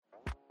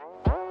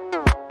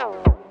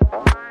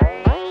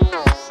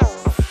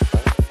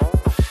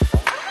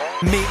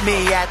Meet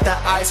me at the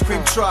ice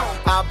cream truck.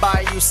 I'll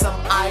buy you some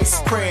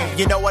ice cream.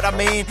 You know what I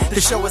mean? The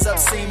show is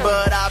obscene,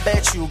 but I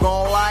bet you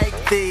gon'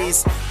 like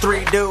these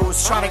three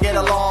dudes trying to get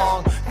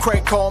along.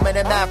 Craig Coleman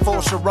and Matt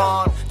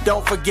Fulcheron.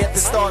 Don't forget to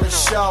start the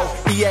show.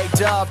 EA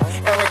Dub,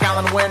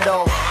 Eric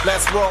Wendell.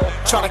 Let's roll.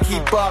 Try to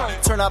keep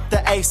up. Turn up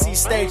the AC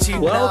stage.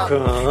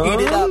 Welcome. Eat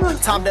it up.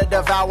 Time to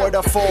devour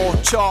the full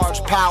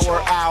charge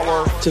power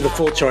hour. To the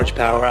full charge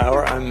power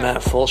hour. I'm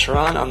Matt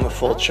Fulcheron. I'm the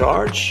full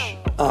charge.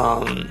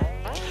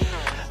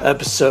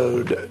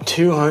 Episode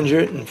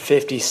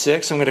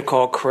 256. I'm going to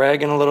call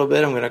Craig in a little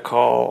bit. I'm going to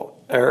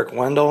call Eric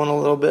Wendell in a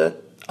little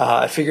bit.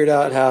 I figured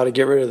out how to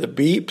get rid of the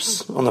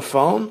beeps on the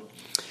phone.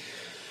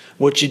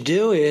 What you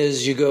do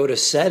is you go to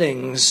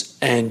settings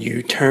and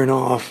you turn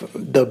off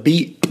the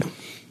beep.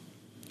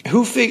 Who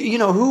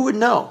would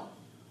know?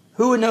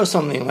 Who would know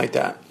something like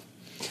that?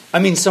 I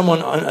mean,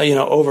 someone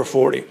over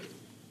 40.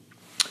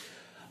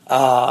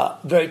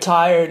 Very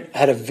tired.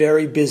 Had a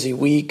very busy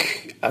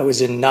week. I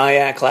was in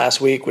Nyack last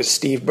week with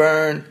Steve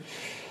Byrne.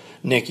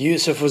 Nick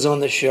Yusuf was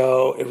on the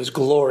show. It was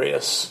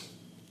glorious.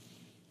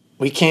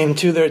 We came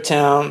to their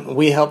town.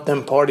 We helped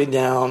them party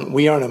down.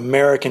 We are an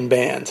American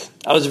band.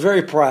 I was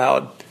very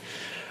proud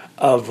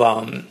of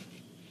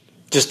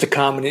just the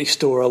Comedy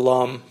Store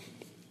alum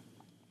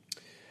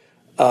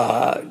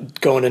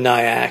going to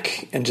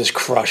Nyack and just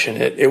crushing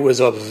it. It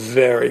was a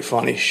very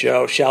funny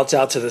show. Shouts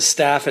out to the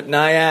staff at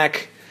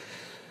Nyack.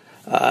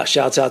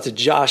 Shouts out to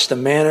Josh, the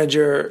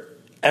manager.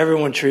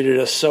 Everyone treated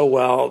us so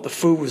well. The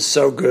food was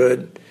so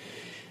good.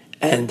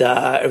 And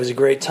it was a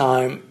great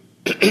time.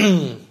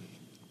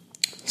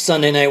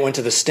 Sunday night, went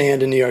to the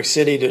Stand in New York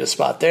City, did a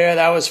spot there.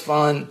 That was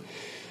fun.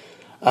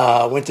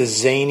 Went to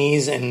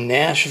Zany's in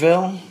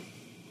Nashville.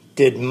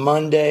 Did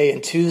Monday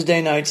and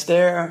Tuesday nights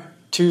there.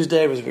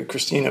 Tuesday was with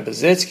Christina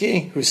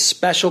Bazitsky, whose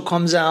special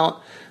comes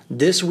out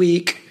this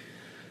week,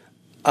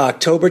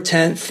 October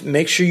 10th.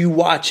 Make sure you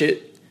watch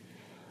it.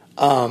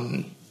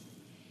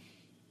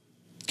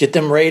 Get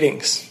them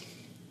ratings.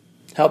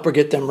 Help her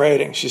get them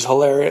ratings. She's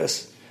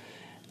hilarious.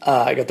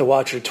 I got to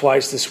watch her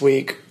twice this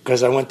week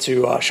because I went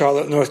to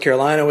Charlotte, North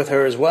Carolina with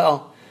her as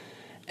well.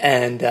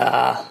 And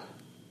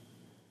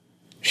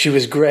she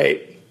was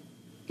great.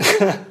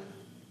 As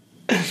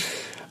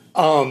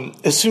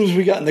soon as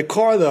we got in the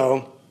car,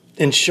 though,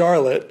 in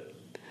Charlotte,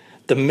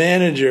 the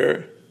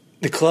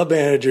club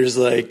manager's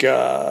like,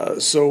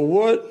 so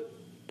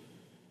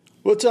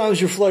what time's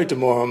your flight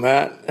tomorrow,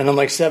 Matt? And I'm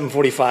like,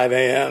 7:45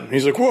 a.m.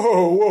 He's like, whoa.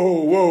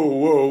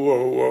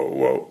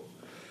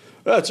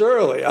 That's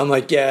early. I'm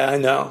like, yeah, I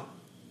know.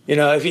 You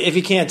know, if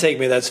you can't take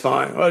me, that's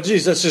fine. Oh,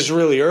 geez, that's just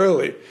really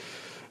early.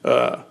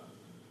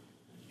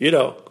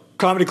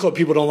 Comedy club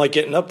people don't like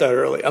getting up that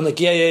early. I'm like,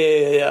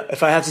 yeah.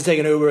 If I have to take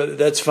an Uber,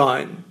 that's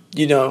fine.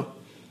 You know,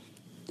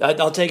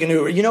 I'll take an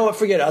Uber. You know what?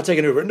 Forget it. I'll take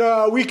an Uber.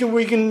 No, we can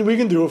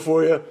do it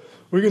for you.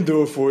 We can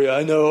do it for you.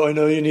 I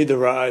know you need the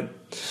ride.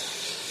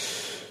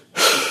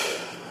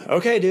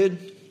 Okay, dude.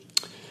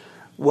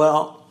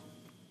 Well,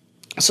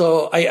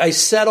 so I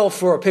settle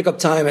for a pickup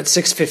time at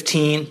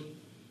 6:15,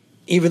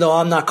 even though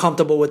I'm not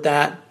comfortable with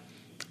that.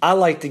 I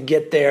like to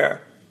get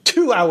there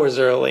 2 hours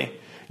early,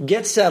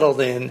 get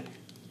settled in,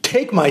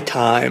 take my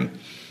time,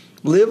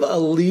 live a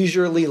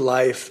leisurely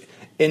life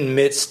in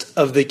midst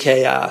of the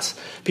chaos.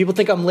 People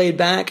think I'm laid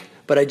back,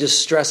 but I just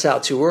stress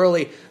out too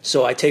early,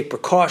 so I take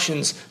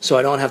precautions so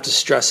I don't have to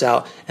stress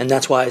out, and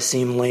that's why I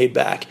seem laid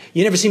back.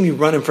 You never see me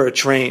running for a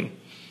train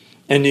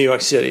in New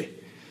York City.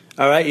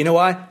 All right, you know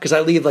why? Because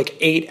I leave like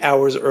 8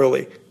 hours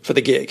early for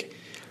the gig,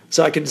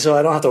 so I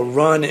don't have to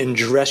run in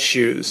dress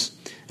shoes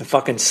and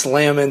fucking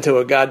slam into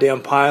a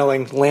goddamn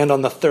piling, land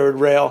on the third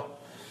rail.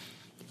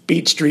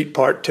 Beat Street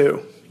Part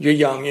 2. You're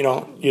young, you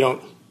don't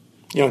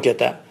get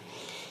that.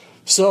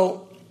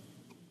 So,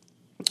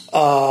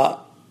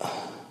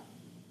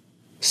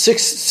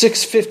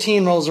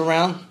 6:15 rolls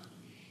around.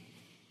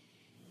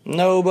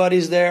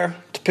 Nobody's there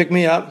to pick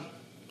me up.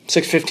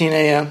 6:15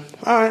 a.m.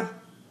 All right.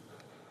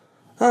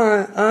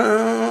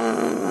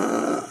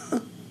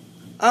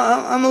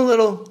 I'm a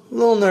little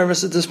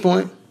nervous at this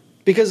point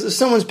because if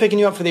someone's picking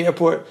you up for the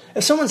airport,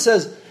 if someone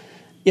says,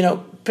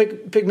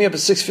 pick me up at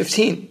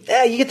 6:15,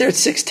 yeah, you get there at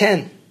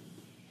 6:10.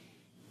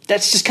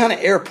 That's just kind of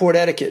airport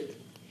etiquette.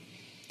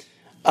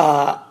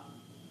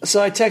 So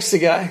I text the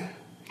guy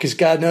because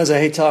God knows I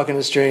hate talking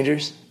to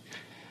strangers,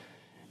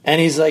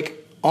 and he's like,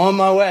 on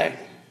my way,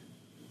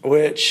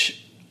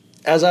 which,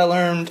 as I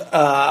learned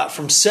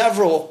from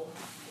several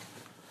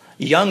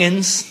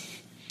youngins,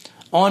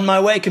 on my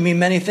way can mean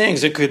many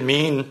things. It could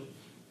mean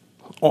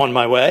on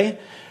my way.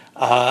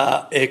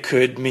 It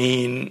could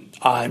mean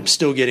I'm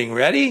still getting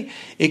ready.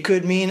 It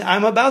could mean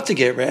I'm about to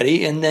get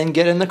ready and then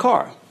get in the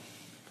car.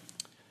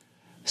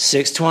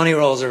 6:20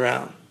 rolls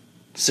around.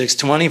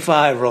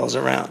 6:25 rolls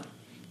around.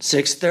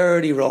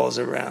 6:30 rolls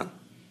around.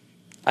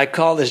 I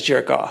call this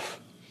jerk off.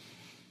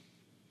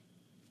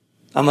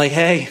 I'm like,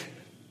 hey,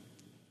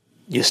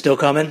 you still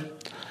coming?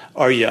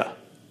 Are you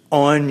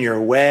on your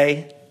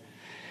way?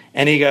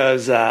 And he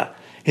goes,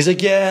 He's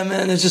like, yeah,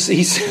 man, he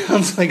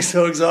sounds like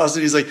so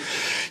exhausted. He's like,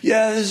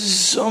 yeah, there's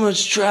so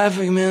much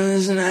traffic, man.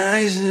 There's an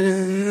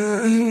accident.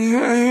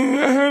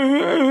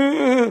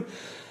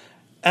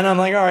 And I'm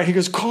like, all right. He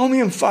goes, call me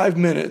in 5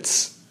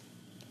 minutes.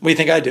 What do you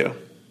think I do?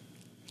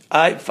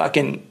 I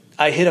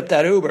hit up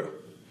that Uber.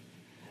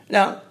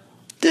 Now,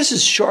 this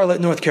is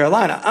Charlotte, North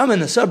Carolina. I'm in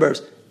the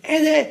suburbs.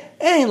 And it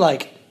ain't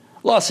like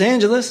Los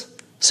Angeles,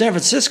 San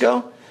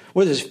Francisco,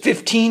 where there's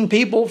 15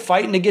 people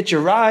fighting to get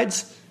your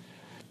rides.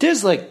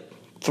 There's like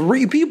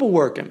 3 people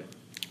working.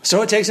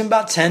 So it takes him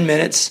about 10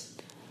 minutes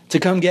to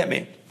come get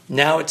me.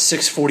 Now it's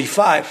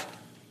 6:45.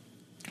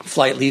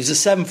 Flight leaves at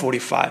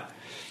 7:45.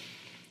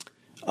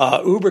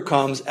 Uber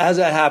comes. As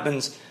that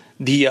happens,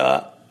 the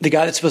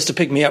guy that's supposed to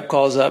pick me up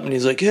calls up and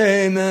he's like,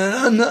 hey,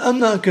 man, I'm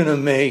not going to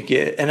make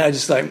it. And I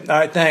just like, all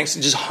right, thanks.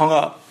 And just hung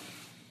up.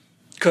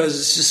 Because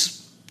it's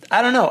just,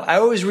 I don't know. I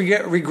always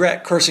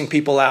regret cursing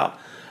people out.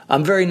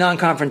 I'm very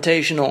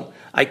non-confrontational.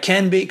 I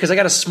can be, because I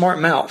got a smart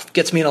mouth.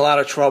 Gets me in a lot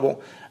of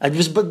trouble.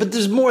 But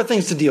there's more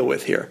things to deal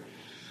with here.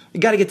 You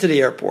got to get to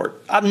the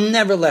airport. I've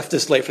never left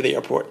this late for the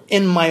airport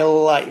in my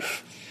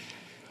life.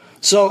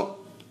 So,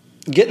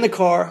 get in the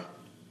car.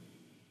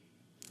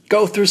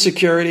 Go through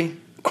security.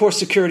 Of course,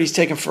 security's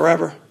taking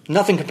forever.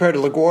 Nothing compared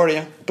to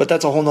LaGuardia, but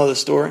that's a whole nother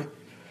story.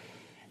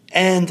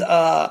 And,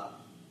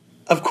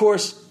 of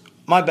course,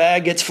 my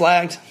bag gets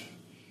flagged.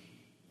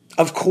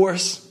 Of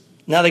course.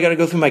 Now they got to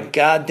go through my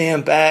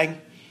goddamn bag.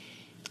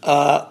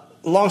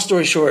 Long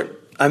story short,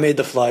 I made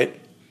the flight.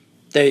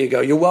 There you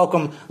go. You're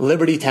welcome,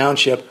 Liberty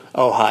Township,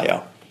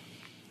 Ohio.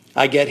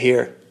 I get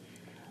here.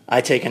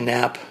 I take a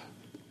nap.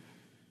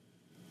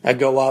 I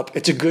go up.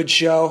 It's a good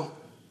show.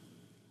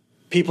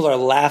 People are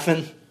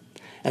laughing.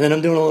 And then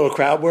I'm doing a little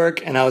crowd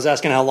work, and I was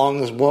asking how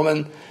long this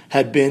woman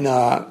had been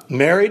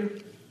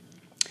married.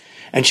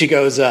 And she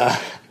goes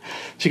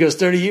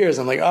 30 years.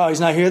 I'm like, oh, he's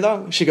not here,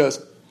 though? She's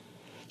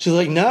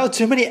like, no,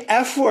 too many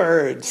F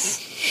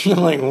words. I'm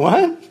like,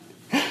 what?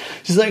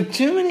 She's like,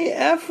 too many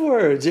F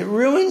words. It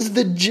ruins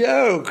the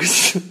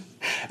jokes.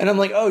 And I'm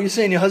like, oh, you're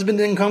saying your husband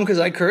didn't come because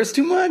I cursed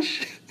too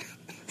much?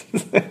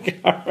 Like,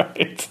 all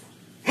right.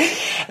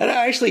 And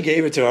I actually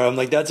gave it to her. I'm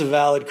like, that's a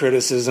valid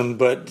criticism,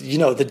 but,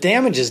 the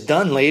damage is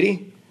done,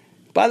 lady.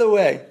 By the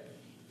way,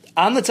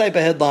 I'm the type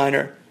of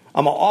headliner.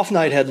 I'm an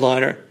off-night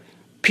headliner.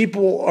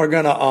 People are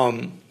going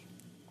to,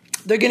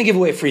 they're going to give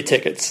away free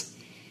tickets.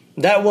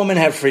 That woman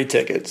had free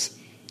tickets.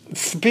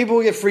 People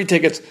who get free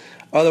tickets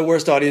are the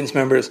worst audience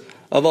members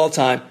of all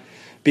time,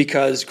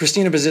 because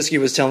Christina Bazitsky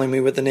was telling me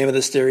what the name of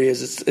this theory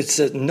is. It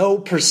says no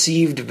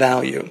perceived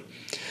value.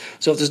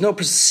 So if there's no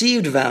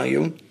perceived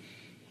value,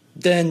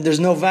 then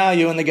there's no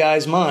value in the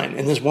guy's mind,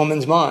 in this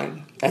woman's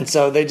mind. And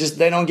so they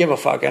don't give a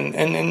fuck. And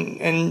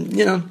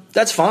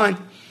that's fine.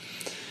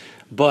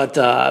 But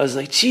I was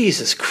like,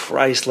 Jesus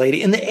Christ,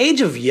 lady. In the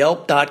age of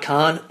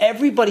Yelp.com,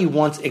 everybody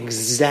wants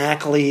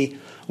exactly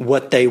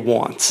what they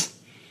want.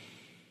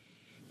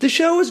 The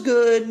show was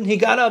good. He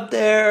got up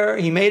there.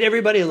 He made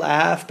everybody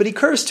laugh, but he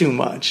cursed too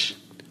much.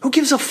 Who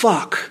gives a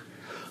fuck?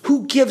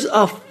 Who gives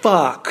a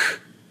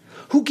fuck?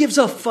 Who gives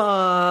a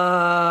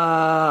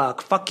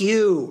fuck? Fuck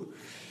you.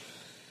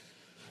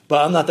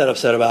 But I'm not that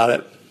upset about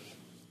it.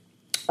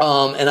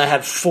 And I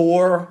had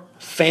 4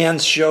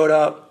 fans showed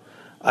up.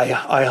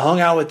 I hung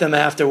out with them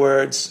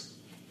afterwards.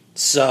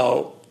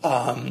 So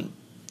I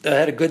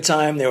had a good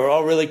time. They were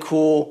all really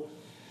cool.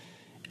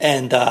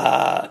 And,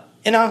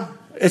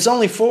 it's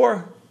only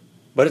 4.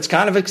 But it's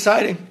kind of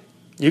exciting.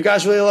 You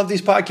guys really love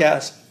these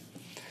podcasts.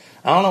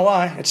 I don't know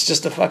why. It's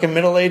just a fucking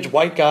middle-aged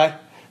white guy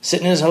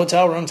sitting in his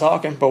hotel room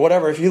talking. But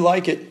whatever, if you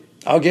like it,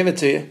 I'll give it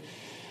to you.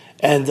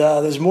 And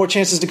there's more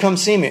chances to come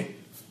see me.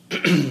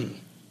 I'm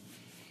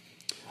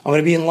going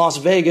to be in Las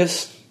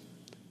Vegas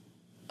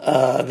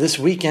this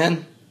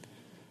weekend.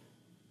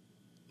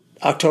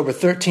 October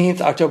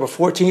 13th, October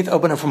 14th,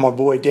 opening for my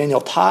boy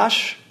Daniel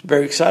Tosh.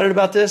 Very excited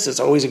about this.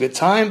 It's always a good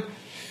time.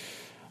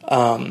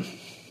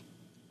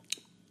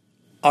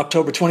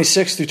 October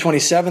 26th through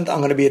 27th, I'm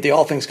going to be at the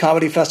All Things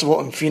Comedy Festival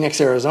in Phoenix,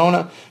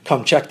 Arizona.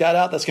 Come check that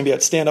out. That's going to be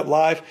at Stand Up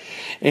Live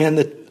and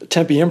the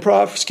Tempe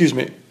Improv. Excuse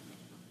me.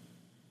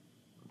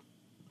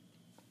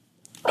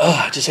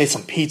 I just ate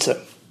some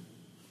pizza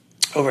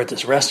over at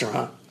this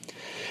restaurant.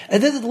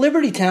 And then the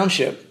Liberty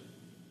Township,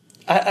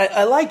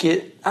 I like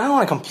it. I don't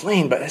want to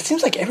complain, but it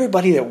seems like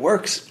everybody that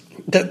works,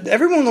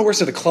 everyone that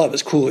works at the club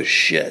is cool as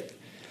shit.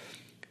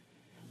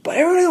 But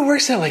everybody that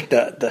works at, like,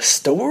 the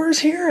stores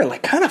here are,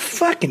 like, kind of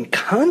fucking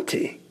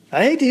cunty.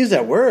 I hate to use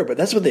that word, but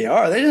that's what they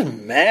are. They're just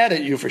mad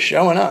at you for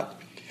showing up.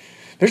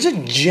 There's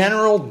a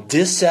general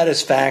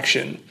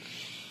dissatisfaction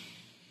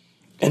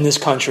in this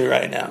country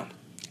right now.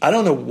 I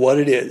don't know what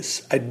it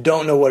is. I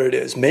don't know what it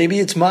is. Maybe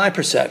it's my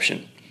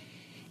perception.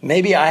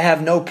 Maybe I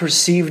have no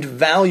perceived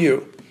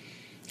value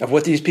of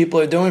what these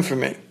people are doing for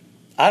me.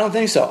 I don't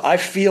think so. I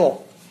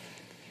feel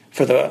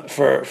for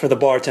the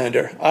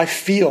bartender. I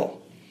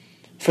feel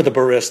for the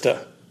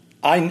barista.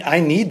 I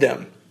need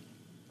them.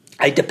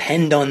 I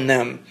depend on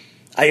them.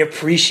 I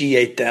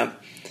appreciate them.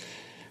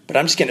 But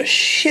I'm just getting a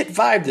shit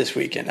vibe this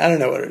weekend. I don't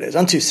know what it is.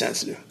 I'm too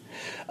sensitive.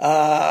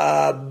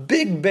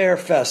 Big Bear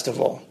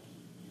Festival,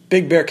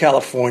 Big Bear,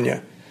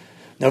 California,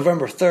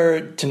 November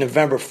 3rd to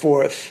November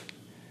 4th.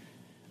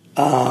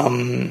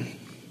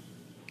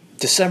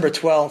 December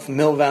 12th,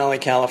 Mill Valley,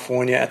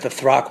 California, at the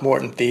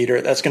Throckmorton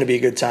Theater. That's going to be a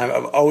good time.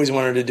 I've always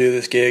wanted to do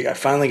this gig. I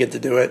finally get to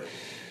do it.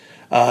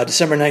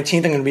 December 19th,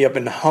 I'm going to be up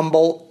in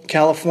Humboldt,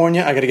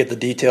 California. I got to get the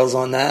details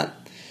on that.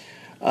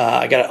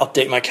 I got to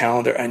update my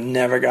calendar. I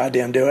never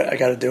goddamn do it. I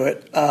got to do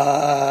it.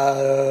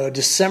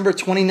 December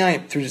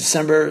 29th through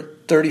December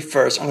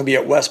 31st, I'm going to be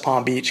at West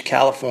Palm Beach,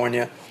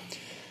 California,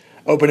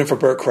 opening for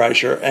Bert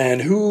Kreischer.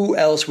 And who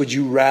else would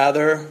you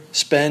rather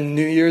spend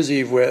New Year's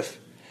Eve with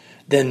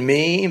than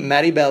me,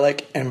 Matty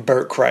Bellick, and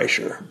Bert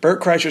Kreischer?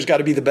 Bert Kreischer's got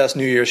to be the best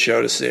New Year's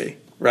show to see,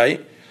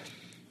 right?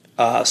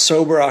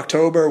 Sober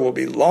October will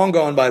be long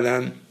gone by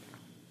then,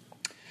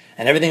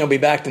 and everything will be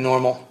back to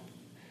normal.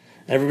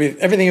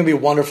 Everything will be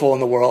wonderful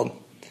in the world,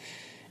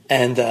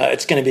 and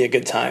it's going to be a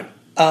good time.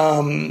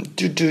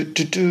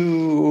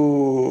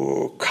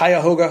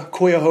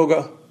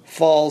 Cuyahoga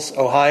Falls,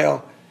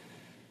 Ohio,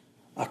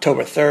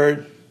 January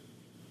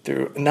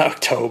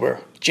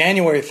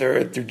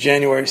 3rd through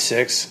January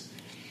 6th.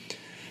 I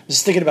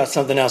was thinking about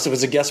something else. It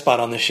was a guest spot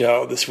on the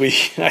show this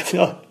week. I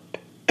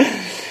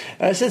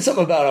said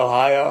something about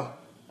Ohio.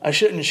 I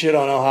shouldn't shit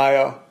on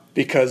Ohio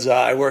because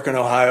I work in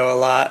Ohio a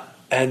lot.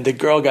 And the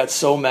girl got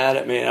so mad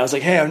at me. And I was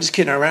like, hey, I'm just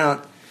kidding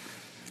around.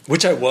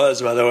 Which I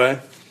was, by the way.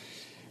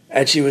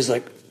 And she was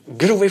like,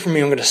 get away from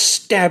me. I'm going to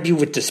stab you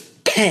with this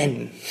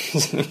pen.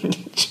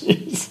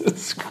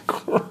 Jesus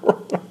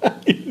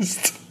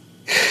Christ.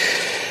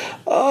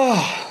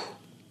 Oh.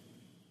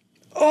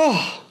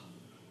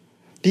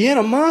 The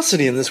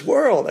animosity in this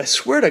world. I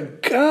swear to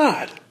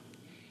God.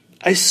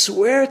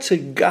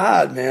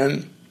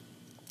 Man.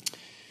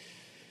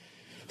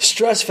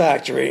 Stress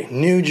Factory,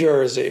 New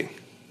Jersey,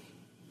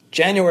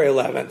 January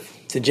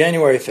 11th to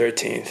January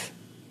 13th.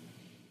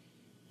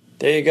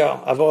 There you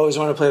go. I've always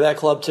wanted to play that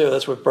club too.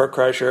 That's with Bert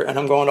Kreischer. And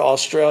I'm going to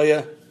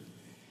Australia.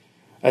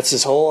 That's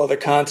this whole other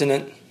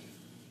continent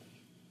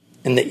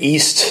in the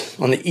east,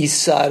 on the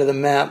east side of the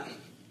map,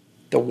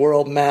 the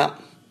world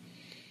map.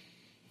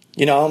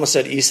 You know, I almost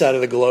said east side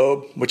of the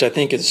globe, which I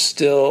think is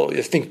still,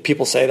 I think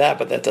people say that,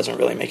 but that doesn't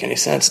really make any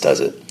sense,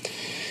 does it?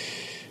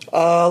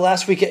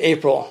 Last week of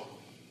April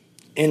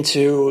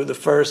into the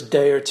first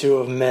day or two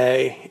of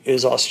May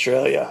is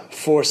Australia.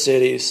 4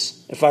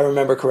 cities, if I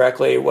remember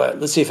correctly.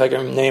 Let's see if I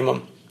can name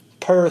them.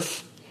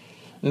 Perth,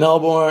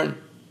 Melbourne,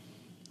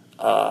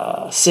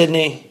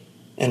 Sydney,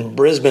 and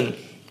Brisbane.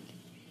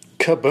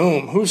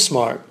 Kaboom. Who's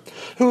smart?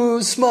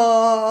 Who's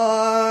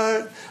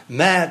smart?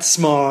 Matt's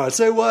smart.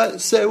 Say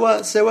what? Say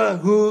what? Say what?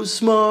 Who's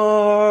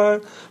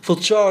smart? Full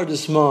charge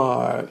is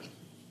smart.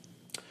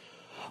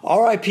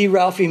 R.I.P.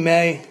 Ralphie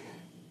May.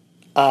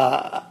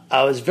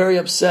 I was very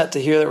upset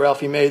to hear that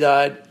Ralphie May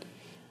died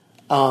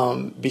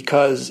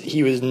because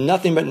he was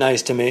nothing but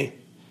nice to me.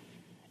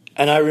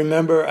 And I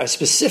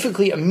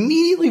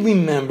immediately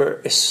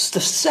remember, the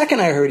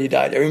second I heard he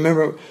died, I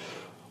remember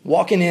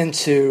walking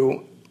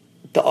into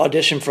the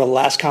audition for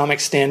Last Comic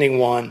Standing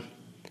 1,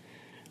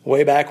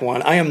 way back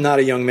when. I am not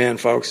a young man,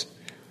 folks.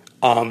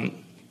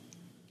 And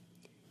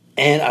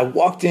I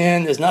walked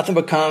in, there's nothing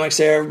but comics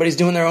there. Everybody's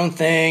doing their own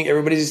thing.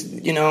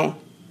 Everybody's,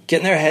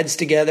 getting their heads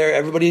together.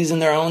 Everybody's in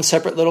their own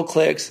separate little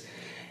cliques.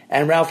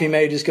 And Ralphie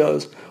May just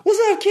goes, "What's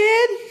up,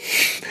 kid?"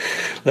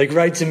 Like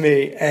right to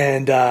me.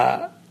 And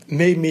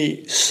made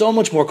me so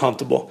much more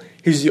comfortable.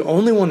 He was the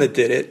only one that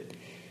did it.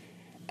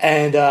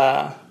 And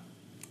I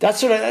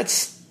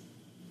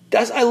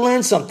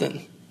learned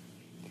something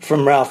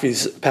from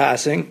Ralphie's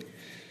passing.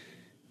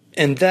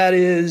 And that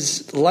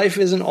is, life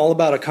isn't all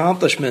about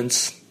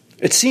accomplishments.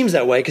 It seems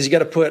that way because you got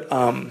to put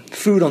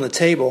food on the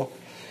table.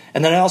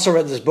 And then I also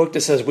read this book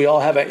that says we all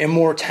have an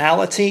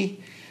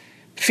immortality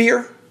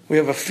fear. We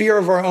have a fear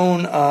of our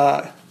own,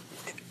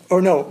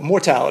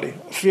 mortality.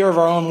 Fear of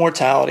our own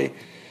mortality.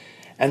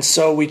 And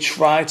so we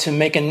try to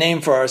make a name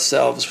for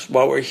ourselves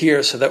while we're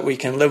here so that we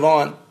can live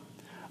on.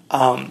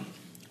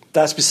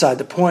 That's beside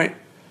the point.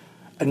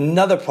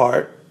 Another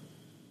part,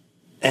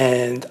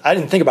 and I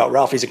didn't think about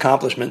Ralphie's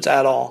accomplishments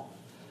at all,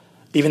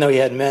 even though he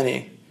had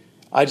many.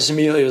 I just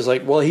immediately was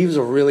like, well, he was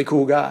a really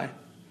cool guy.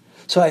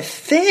 So I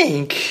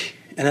think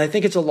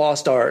it's a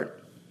lost art,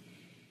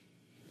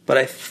 but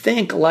I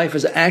think life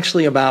is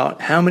actually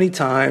about how many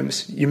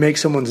times you make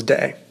someone's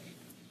day.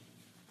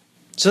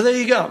 So there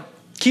you go.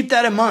 Keep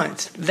that in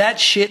mind. That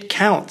shit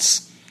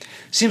counts.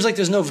 Seems like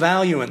there's no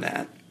value in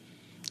that.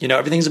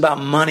 Everything's about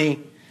money.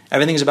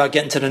 Everything's about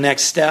getting to the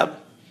next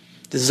step.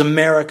 This is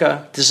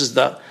America. This is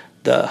the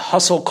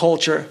hustle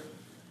culture.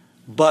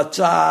 But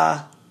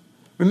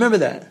remember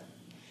that.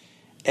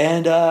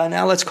 And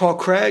now let's call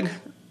Craig,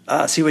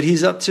 see what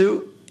he's up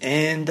to.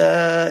 And,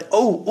 donate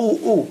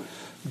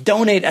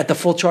at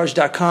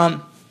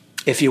thefullcharge.com,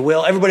 if you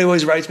will. Everybody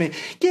always writes me,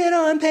 get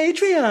on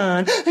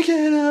Patreon.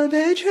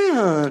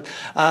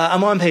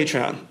 I'm on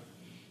Patreon.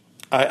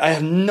 I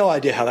have no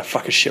idea how that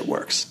fucking shit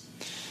works.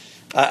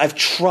 I've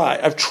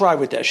tried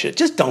with that shit.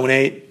 Just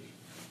donate,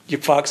 you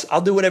fucks.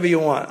 I'll do whatever you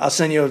want. I'll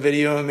send you a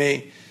video of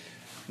me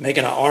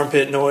making an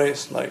armpit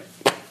noise, like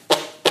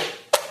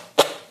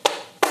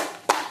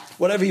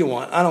whatever you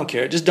want. I don't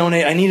care. Just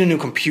donate. I need a new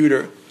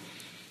computer.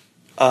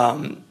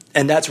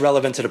 And that's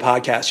relevant to the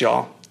podcast,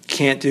 y'all.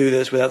 Can't do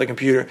this without the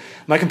computer.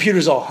 My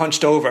computer's all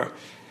hunched over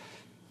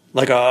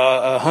like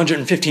a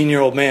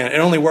 115-year-old man. It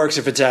only works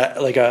if it's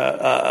at like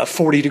a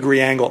 40-degree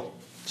angle.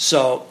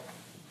 So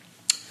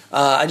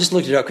I just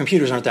looked it up.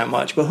 Computers aren't that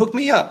much, but hook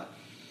me up.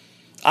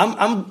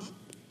 I'm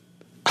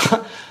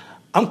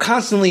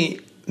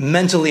constantly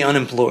mentally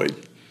unemployed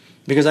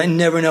because I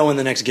never know when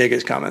the next gig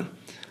is coming,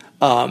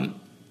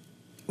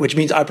 which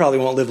means I probably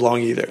won't live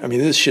long either. I mean,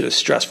 this shit is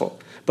stressful.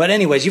 But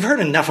anyways, you've heard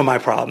enough of my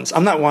problems.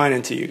 I'm not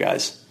whining to you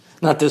guys.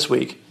 Not this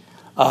week.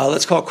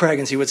 Let's call Craig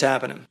and see what's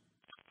happening.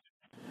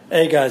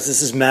 Hey guys,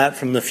 this is Matt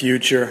from the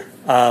future.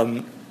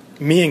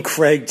 Me and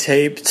Craig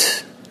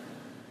taped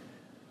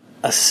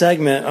a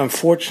segment.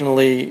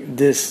 Unfortunately,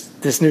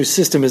 this new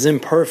system is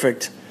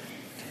imperfect,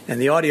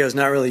 and the audio is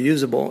not really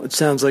usable. It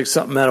sounds like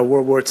something out of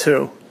World War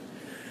II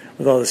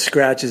with all the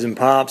scratches and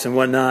pops and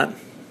whatnot.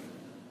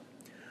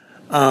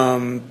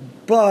 But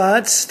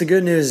the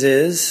good news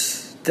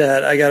is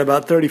that I got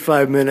about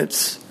 35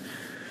 minutes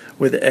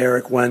with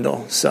Eric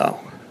Wendell. So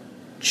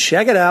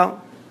check it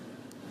out.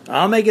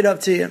 I'll make it up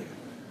to you.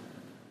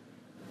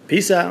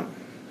 Peace out.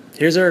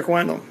 Here's Eric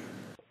Wendell.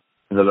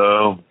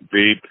 Hello.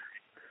 Beep.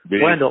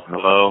 Wendell.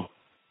 Hello.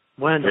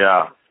 Wendell.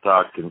 Yeah.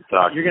 Talking.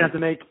 You're gonna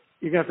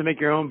have to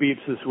make your own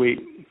beeps this week.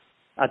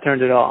 I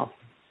turned it off.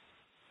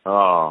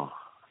 Oh,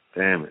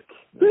 damn it.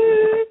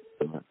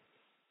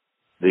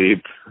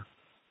 Beep.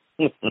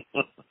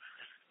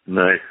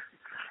 Nice.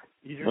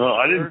 Well,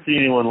 I didn't see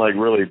anyone like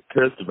really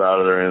pissed about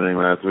it or anything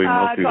last week.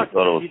 Most people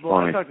thought it was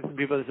funny. I talked to some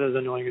people that said it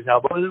was annoying as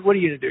hell. But what are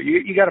you gonna do?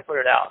 You got to put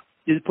it out.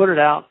 You just put it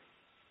out.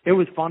 It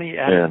was funny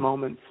at its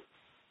moments.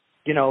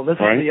 You know,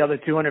 listen to the other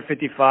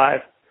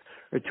 255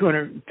 or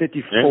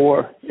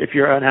 254 if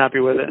you're unhappy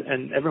with it,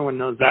 and everyone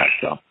knows that.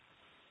 So,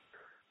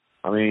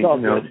 I mean,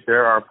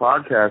 share our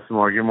podcast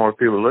more, get more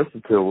people to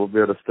listen to it. We'll be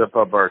able to step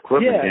up our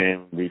equipment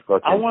game and be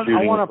fucking I want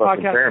our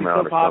podcast to be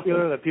so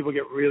popular that people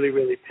get really,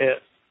 really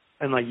pissed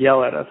and like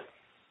yell at us.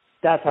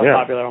 That's how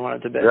popular I want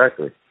it to be.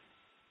 Exactly.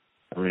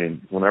 I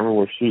mean, whenever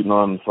we're shooting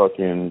on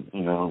fucking,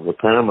 the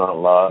Paramount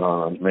lot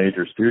on a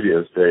major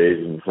studio stage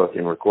and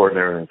fucking recording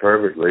everything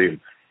perfectly,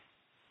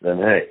 then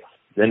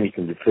you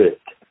can be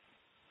pissed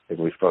if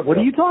we fuck What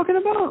up. are you talking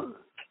about?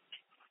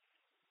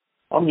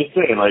 I'm just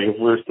saying, like,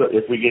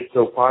 if we get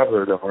so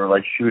popular that we're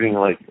like shooting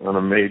like on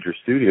a major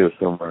studio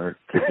somewhere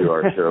to do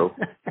our show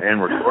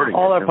and recording,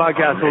 all our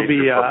podcasts will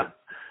be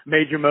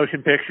major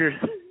motion pictures.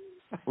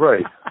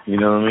 Right. You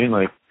know what I mean?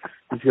 Like,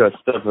 you just gotta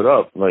step it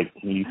up. Like,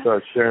 you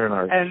start sharing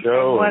our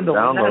show and Wendell,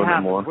 downloading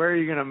it more. Where are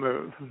you gonna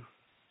move?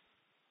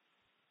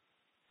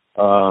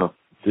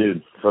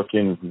 Dude,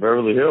 fucking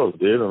Beverly Hills,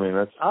 dude. I mean,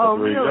 that's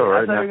where you go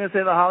right now. I thought you were gonna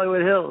say the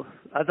Hollywood Hills.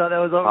 I thought that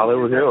was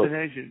Hollywood Hills.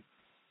 Destination.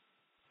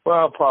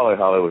 Well, probably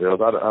Hollywood Hills.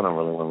 I don't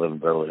really want to live in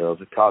Beverly Hills.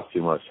 It costs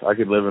too much. I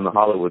could live in the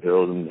Hollywood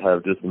Hills and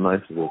have just a nice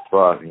little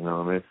spot. You know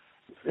what I mean?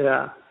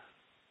 Yeah.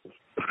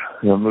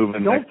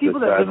 Moving. Don't people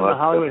that live in the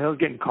Hollywood Hills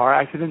get in car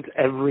accidents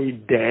every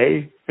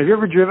day? Have you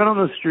ever driven on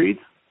those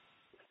streets?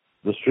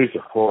 The streets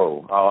are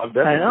horrible. Oh, I've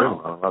definitely driven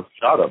on them. I've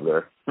shot up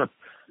there.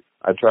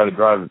 I try to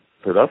drive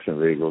production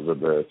vehicles up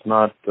there. It's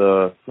not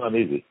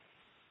easy.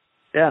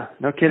 Yeah,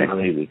 no kidding. It's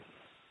not easy.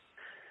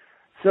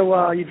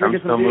 So you drinking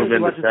some beers? I'm still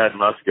moving to Chad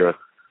Muska.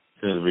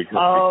 I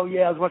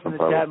was watching the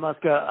Chad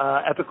Muska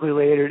Epically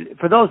Latered.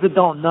 For those that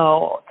don't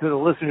know, to the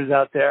listeners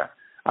out there,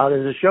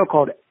 there's a show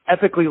called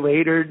Epically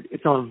Latered.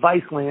 It's on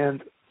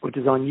Viceland, which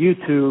is on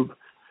YouTube,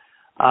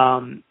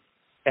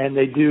 and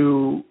they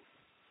do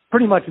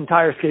pretty much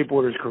entire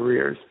skateboarders'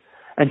 careers.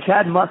 And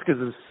Chad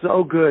Muska's is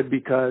so good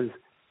because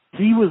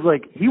he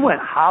went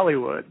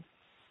Hollywood.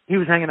 He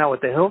was hanging out with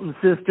the Hilton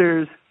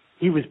sisters.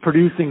 He was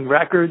producing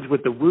records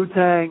with the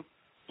Wu-Tang.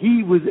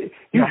 He was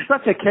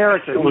such a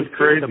character. It was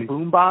crazy. The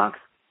boombox.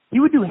 He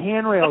would do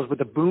handrails with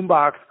the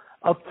boombox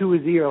up to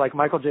his ear like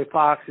Michael J.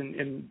 Fox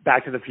in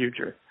Back to the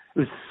Future. It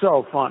was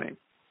so funny.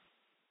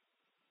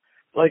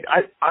 Like,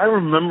 I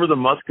remember the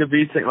Muska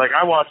Beat thing. Like,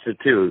 I watched it,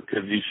 too,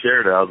 because you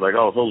shared it. I was like,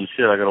 oh, holy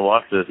shit, I got to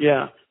watch this.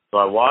 Yeah. So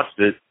I watched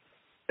it,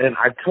 and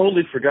I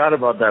totally forgot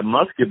about that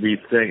Muska Beat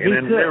thing. And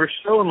then they were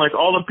showing, like,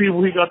 all the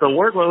people he got to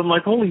work with. I'm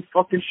like, holy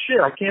fucking shit,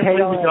 I can't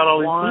believe he got all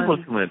these people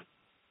to come in.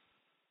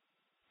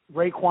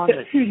 Raekwon.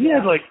 He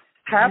had, like,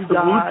 half the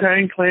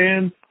Wu-Tang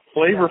Clan,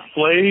 Flavor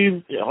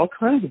Flav, all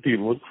kinds of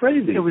people. It was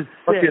crazy. It was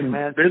fucking sick,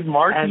 man. Biz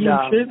Markie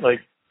and shit.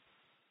 Like,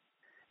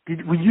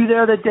 were you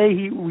there that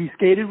day we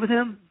skated with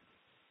him?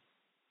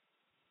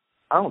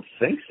 I don't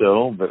think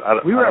so, but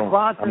we were at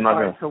Bronson.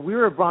 So we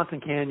were at Bronson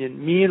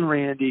Canyon. Me and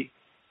Randy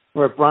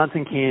were at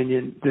Bronson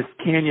Canyon. This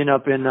canyon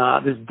up in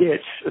this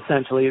ditch,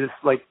 essentially, this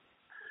like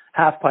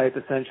half pipe,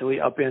 essentially,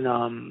 up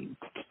in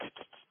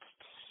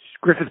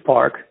Griffith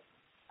Park,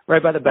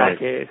 right by the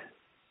Batcave.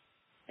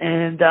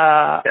 And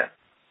I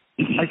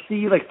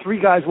see like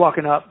three guys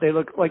walking up. They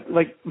look like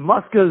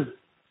Muska's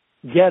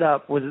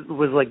getup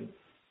was like,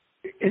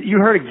 you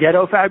heard of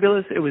Ghetto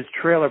Fabulous? It was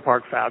Trailer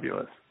Park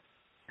Fabulous.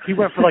 he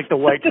went for like the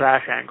white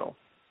trash angle.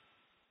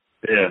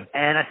 Yeah.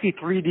 And I see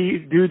three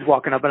dudes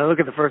walking up, and I look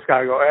at the first guy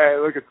and go, hey,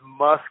 look, it's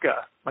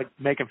Muska, like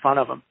making fun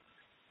of him.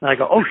 And I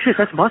go, oh, shit,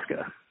 that's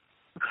Muska.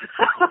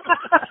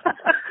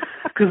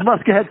 Because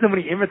Muska had so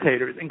many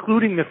imitators,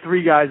 including the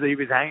three guys that he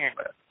was hanging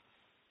with.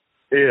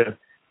 Yeah.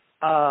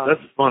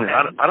 That's funny.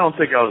 I don't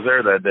think I was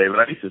there that day, but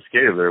I used to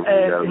skate there.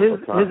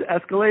 His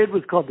Escalade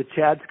was called the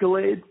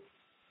Chadscalade,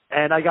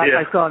 and I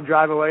saw him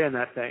drive away in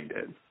that thing,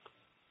 dude.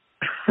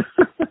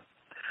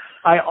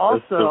 I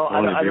also,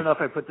 funny, I don't know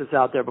if I put this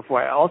out there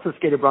before, I also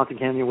skated Bronson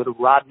Canyon with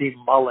Rodney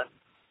Mullen.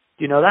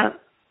 Do you know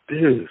that?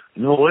 Dude,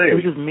 no way. It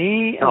was just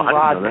me and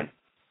Rodney.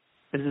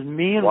 It was just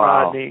me and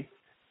Rodney,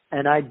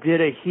 and I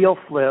did a heel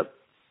flip,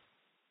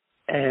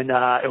 and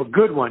a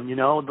good one, you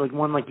know, like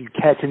one like you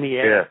catch in the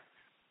air.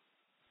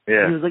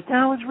 Yeah. He was like,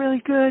 that was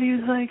really good. He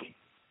was like,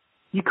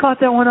 you caught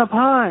that one up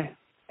high.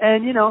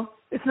 And, you know,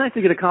 it's nice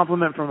to get a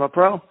compliment from a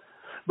pro.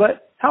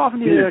 But how often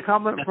do you get a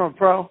compliment from a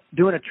pro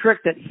doing a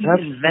trick that he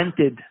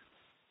invented?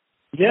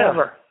 Yeah.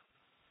 Ever.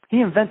 He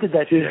invented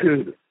that shit.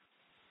 Dude,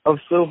 I'm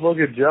so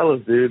fucking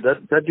jealous, dude.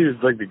 That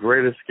dude's like the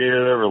greatest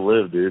skater that ever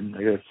lived, dude.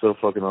 That guy's so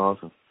fucking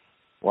awesome.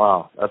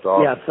 Wow, that's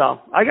awesome. Yeah,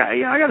 so I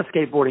got a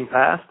skateboarding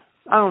past.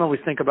 I don't always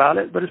think about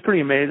it, but it's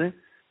pretty amazing.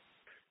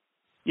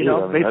 You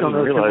know, based on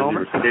those two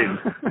moments.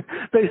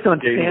 Based on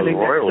standing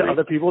next to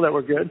other people that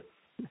were good.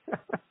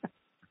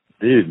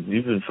 Dude,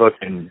 you've been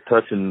fucking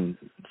touching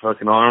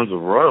fucking arms of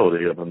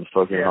royalty up in the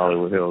fucking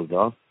Hollywood Hills,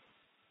 dog.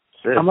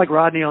 Shit. I'm like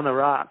Rodney on the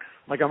rocks.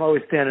 Like I'm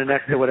always standing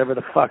next to whatever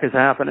the fuck is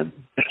happening.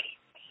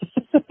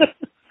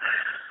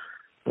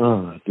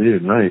 Oh,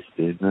 dude, nice,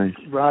 dude, nice.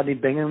 Rodney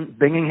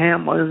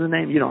Bingham, what is his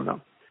name? You don't know.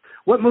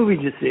 What movie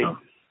did you see?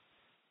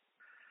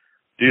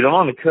 Dude, I'm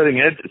on the cutting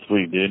edge this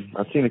week, dude.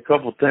 I've seen a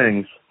couple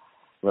things.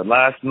 But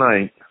last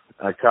night,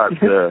 I caught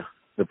the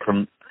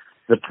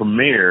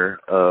premiere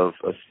of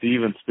a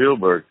Steven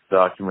Spielberg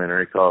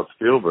documentary called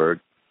Spielberg.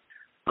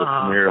 It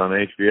premiered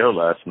on HBO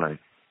last night.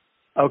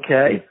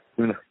 Okay.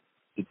 The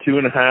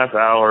 2.5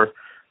 hour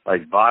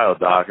like bio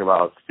doc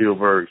about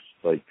Spielberg's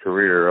like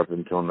career up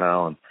until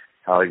now and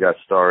how he got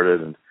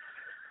started and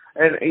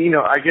you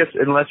know, I guess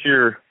unless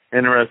you're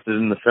interested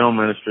in the film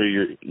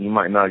industry, you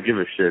might not give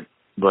a shit.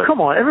 But come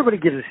on, everybody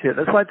gives a shit.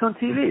 That's why it's on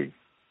TV.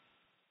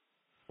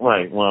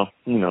 Right, well,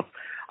 you know,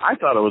 I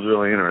thought it was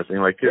really interesting.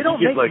 Like, they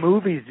don't make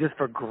movies just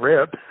for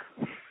grips.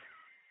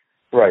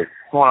 Right.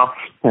 Well,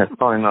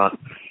 probably not.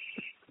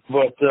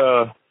 But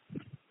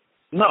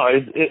no,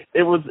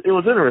 it was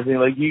interesting.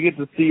 Like, you get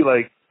to see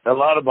like a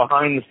lot of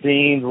behind the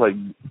scenes, like,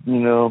 you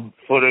know,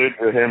 footage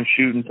of him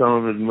shooting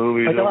some of his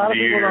movies. Like a lot of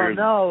people don't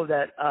know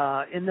that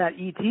in that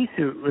ET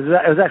suit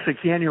it was actually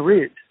Keanu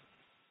Reeves.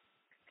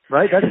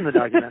 Right? That's in the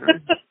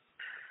documentary.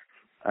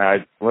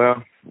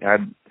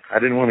 I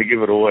didn't want to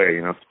give it away,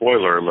 you know,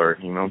 spoiler alert,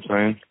 you know what I'm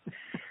saying?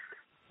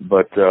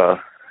 But,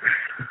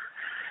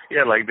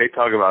 yeah, like, they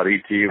talk about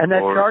E.T. And that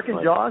shark in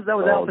Jaws, that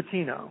was Al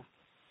Pacino.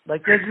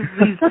 Like,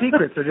 these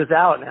secrets are just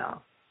out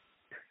now.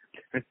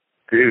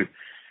 Dude,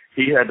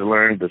 he had to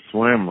learn to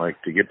swim,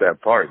 like, to get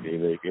that part,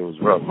 dude. Like, it was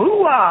rough.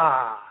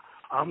 Hoo-ah!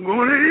 I'm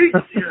going to eat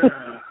you.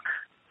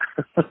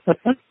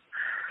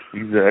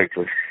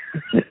 Exactly.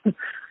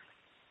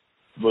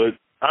 But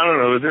I don't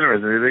know, it was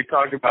interesting. They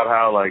talked about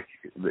how, like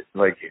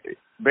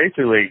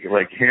basically,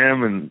 like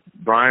him and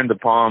Brian De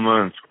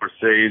Palma and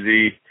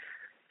Scorsese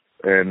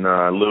and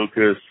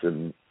Lucas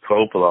and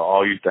Coppola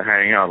all used to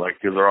hang out, like,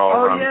 because they're all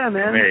around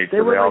the same age, so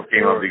they all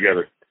came up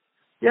together.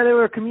 Yeah, they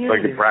were a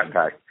community. Like the Brat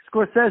Pack.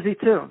 Scorsese,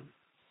 too.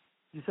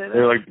 Did you say that? They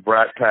were like the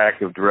Brat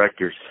Pack of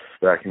directors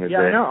back in the day.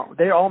 Yeah, I know.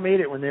 They all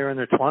made it when they were in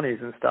their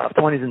 20s and stuff,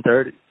 20s and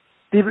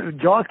 30s.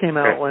 Jaws came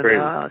out when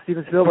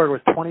Steven Spielberg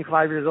was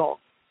 25 years old.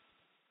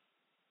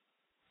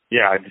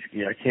 Yeah,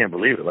 I can't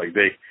believe it. Like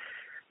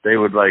they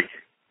would like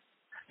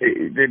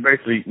they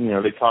basically, you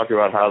know, they talked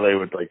about how they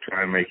would like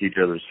try and make each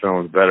other's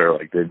films better.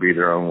 Like they'd be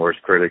their own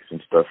worst critics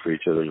and stuff for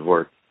each other's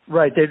work.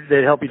 Right,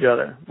 they'd help each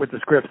other with the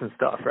scripts and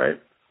stuff,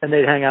 right? And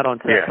they'd hang out on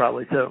set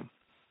probably too.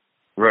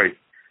 Right.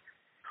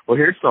 Well,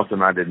 here's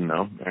something I didn't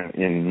know,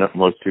 and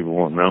most people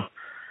won't know.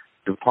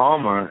 De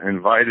Palma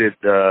invited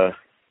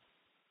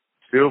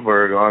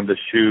Spielberg on to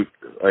shoot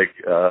like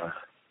a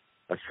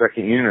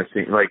second unit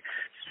scene. Like,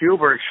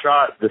 Spielberg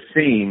shot the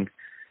scene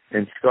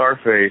in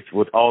Scarface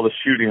with all the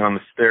shooting on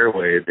the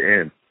stairway at the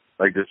end.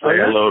 Like, to say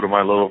hello to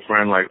my little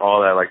friend, like,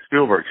 all that. Like,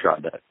 Spielberg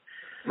shot that.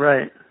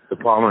 Right. De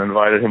Palma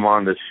invited him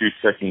on to shoot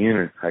second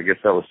unit. I guess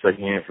that was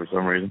second unit for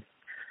some reason.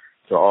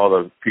 So all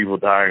the people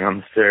dying on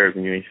the stairs,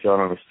 and he shot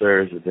on the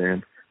stairs at the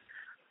end.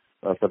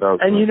 I thought that was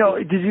and, you know,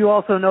 did you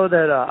also know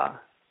that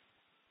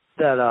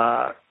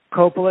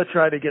Coppola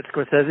tried to get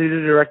Scorsese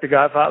to direct The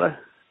Godfather?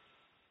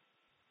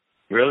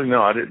 Really?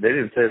 No, they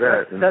didn't say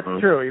that. That's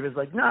true. He was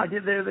like, nah,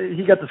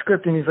 he got the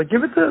script and he's like,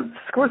 give it to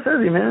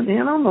Scorsese, man.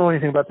 I don't know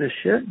anything about this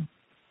shit.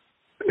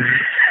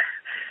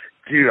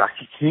 Dude,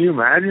 can you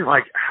imagine?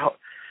 Like, how,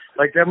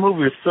 like, that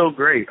movie is so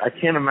great. I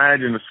can't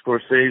imagine if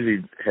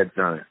Scorsese had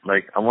done it.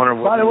 Like, I wonder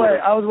what. By the way,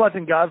 I was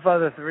watching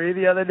Godfather 3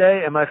 the other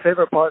day, and my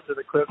favorite parts are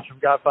the clips from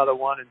Godfather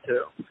 1 and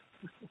 2.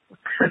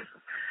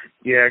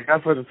 Yeah,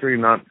 Godfather 3,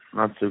 not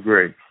so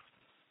great.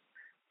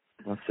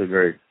 Not so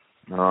great.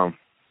 But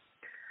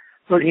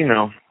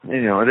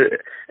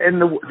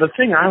and the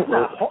thing I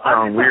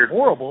found weird. Not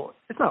horrible.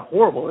 It's not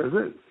horrible, is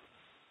it?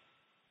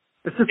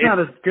 It's just not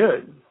as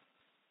good.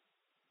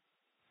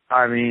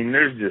 I mean,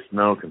 there's just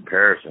no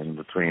comparison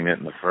between it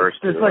and the first.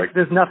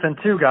 There's nothing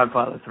to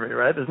Godfather 3,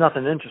 right? There's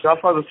nothing interesting.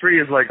 Godfather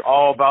 3 is like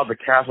all about the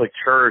Catholic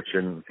Church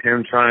and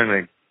him trying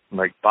to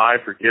like buy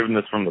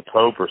forgiveness from the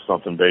Pope or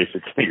something,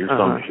 basically, or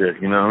some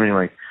shit. You know what I mean?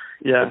 Like,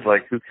 yeah. It's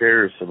like, who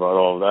cares about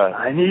all that?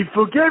 I need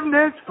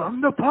forgiveness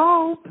from the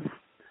Pope.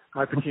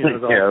 My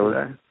Pacino's all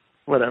there.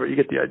 Whatever, you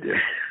get the idea.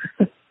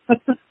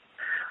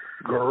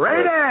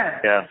 Great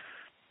ass. Yeah.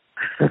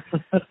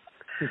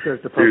 He says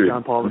to Pope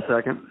John Paul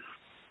II.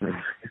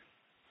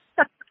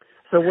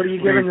 So what are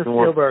you giving the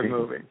Spielberg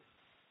movie?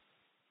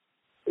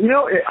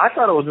 I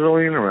thought it was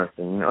really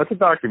interesting. It's a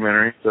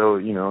documentary, so,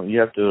 you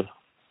have to...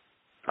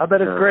 I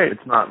bet it's great.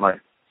 It's not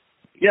like...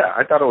 Yeah,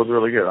 I thought it was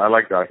really good. I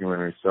like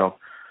documentaries, so...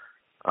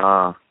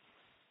 I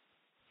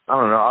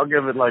don't know. I'll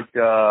give it like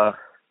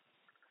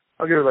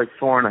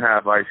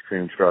 4.5 ice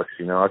cream trucks,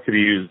 I could have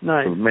used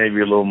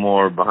maybe a little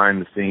more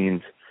behind the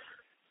scenes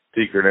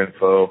secret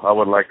info. I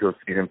would like to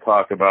see him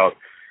talk about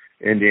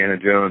Indiana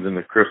Jones and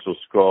the Crystal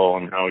Skull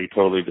and how he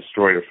totally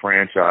destroyed a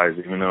franchise,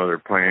 even though they're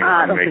playing.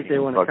 I don't think they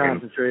want to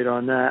concentrate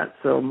on that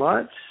so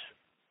much.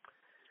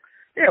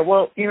 Yeah,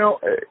 well, you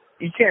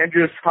can't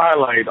just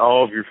highlight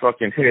all of your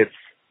fucking hits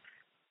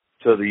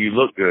so that you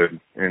look good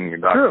in your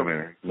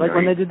documentary. True. Like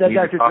when they did that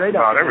Dr. Dre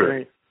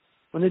documentary.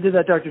 When they did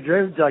that Dr.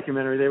 Dre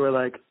documentary, they were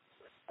like,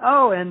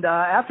 "Oh, and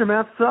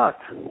Aftermath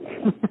sucked."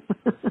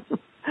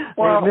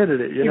 Well, they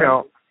admitted it, you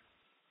know.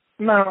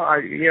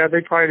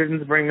 They probably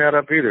didn't bring that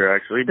up either,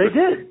 actually. They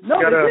did.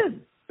 No, they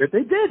did.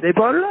 They did. They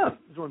brought it up,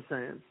 is what I'm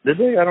saying. Did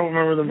they? I don't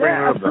remember them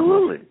bringing it up.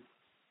 Absolutely.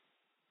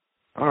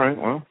 All right,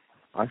 well,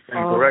 I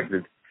stand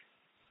corrected.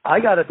 I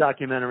got a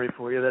documentary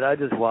for you that I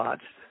just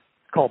watched.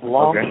 It's called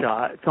Long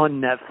Shot. It's on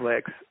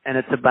Netflix, and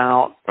it's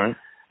about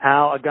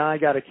how a guy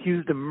got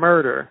accused of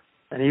murder,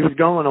 and he was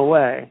going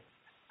away,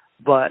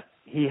 but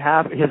his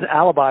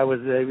alibi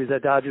was that he was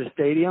at Dodger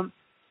Stadium,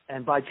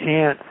 and by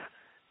chance,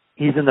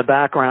 he's in the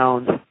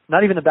background,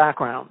 not even the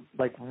background,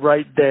 like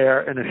right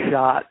there in a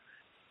shot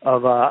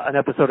of an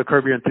episode of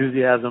Curb Your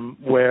Enthusiasm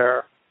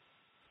where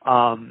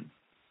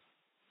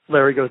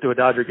Larry goes to a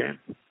Dodger game.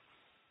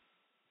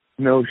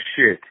 No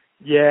shit.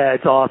 Yeah,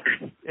 it's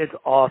awesome. It's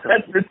awesome.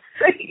 That's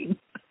insane.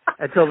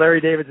 And so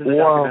Larry David's in the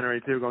documentary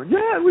too, going,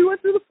 "Yeah, we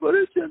went through the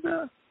footage, and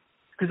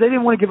because they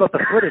didn't want to give up the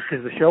footage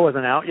because the show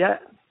wasn't out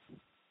yet.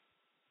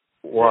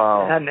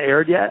 Wow, it hadn't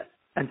aired yet,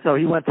 and so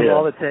he went through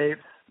all the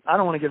tapes. I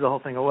don't want to give the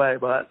whole thing away,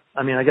 but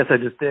I mean, I guess I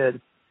just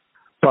did.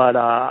 But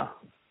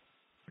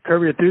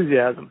Curb Your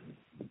Enthusiasm.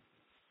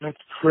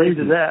 That's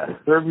crazy.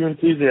 Curb Your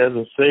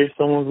Enthusiasm saved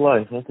someone's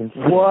life.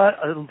 What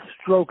a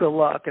stroke of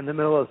luck in the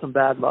middle of some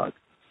bad luck.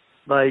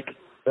 Like.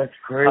 That's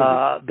crazy.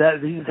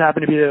 These just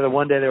happened to be there the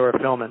one day they were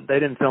filming. They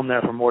didn't film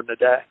there for more than a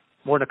day.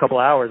 More than a couple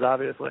hours,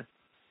 obviously.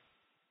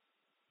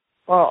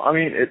 Well, I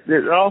mean,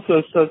 it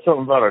also says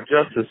something about our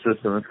justice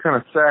system. It's kind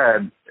of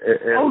sad.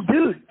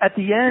 Dude, at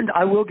the end,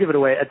 I will give it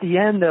away. At the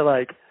end, they're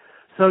like,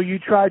 so you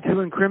tried to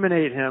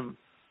incriminate him.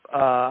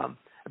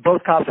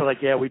 Both cops are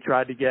like, yeah, we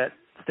tried to get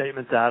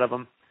statements out of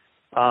him.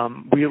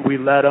 We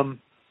let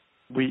him.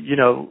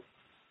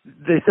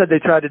 They said they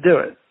tried to do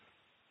it.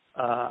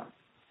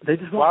 They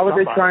just want Why would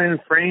somebody. They try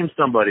and frame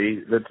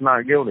somebody that's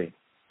not guilty?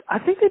 I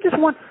think they just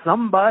want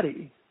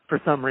somebody for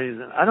some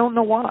reason. I don't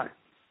know why.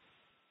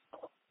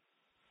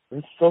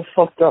 It's so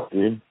fucked up,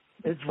 dude.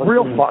 It's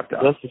real fucked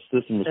up. Justice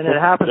system is and it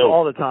happens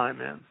all the time,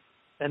 man.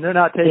 And they're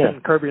not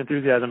taking Curb Your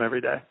Enthusiasm every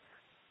day.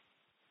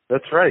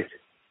 That's right.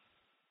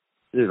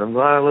 Dude, I'm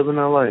glad I live in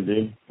L.A.,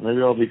 dude.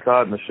 Maybe I'll be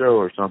caught in the show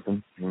or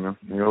something. You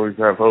always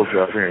have hope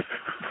out here.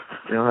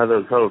 You don't have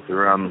those hopes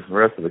around the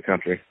rest of the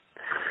country.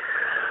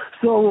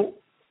 So...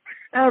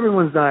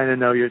 everyone's dying to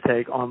know your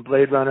take on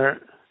Blade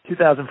Runner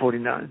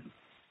 2049.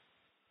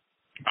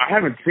 I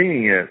haven't seen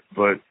it yet,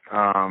 but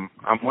I'm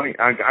going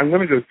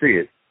to go see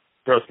it.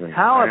 Trust me.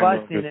 How have I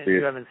seen it if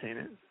you haven't seen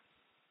it?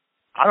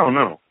 I don't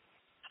know.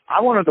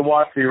 I wanted to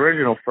watch the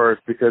original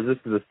first because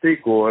this is a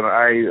sequel, and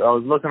I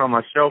was looking on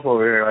my shelf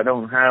over here. I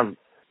don't have...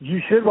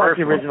 You should watch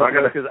the original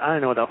because I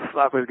don't know what the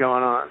fuck was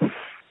going on.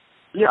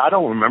 Yeah, I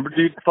don't remember,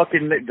 dude.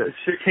 Fucking the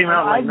shit came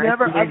out like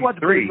 1983. I've watched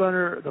Blade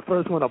Runner, the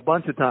first one, a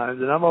bunch of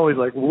times, and I'm always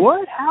like,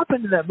 what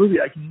happened in that movie?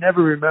 I can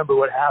never remember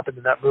what happened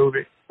in that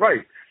movie.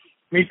 Right.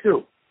 Me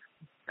too.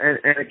 And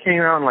it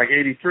came out in like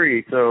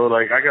 83, so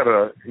like I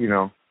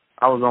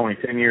was only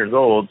 10 years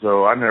old,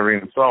 so I never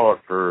even saw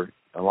it for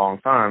a long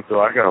time, so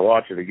I gotta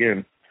watch it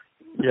again.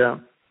 Yeah.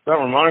 That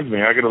reminds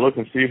me, I gotta look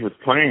and see if it's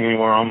playing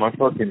anywhere on my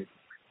fucking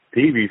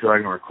TV so I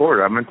can record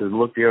it. I meant to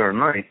look the other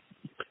night.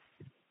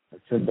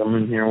 Since I'm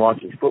in here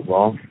watching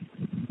football,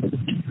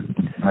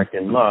 I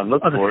can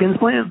look for it. The Skins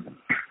playing?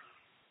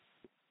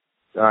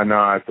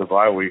 No, it's a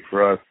bye week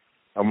for us.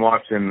 I'm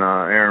watching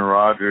Aaron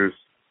Rodgers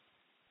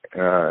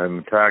and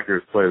the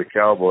Packers play the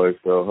Cowboys,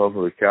 so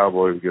hopefully the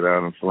Cowboys get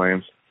out in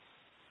flames.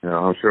 You know,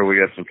 I'm sure we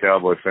got some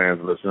Cowboy fans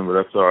listening, but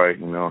that's all right.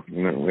 You know,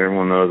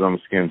 everyone knows I'm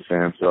a Skins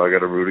fan, so I got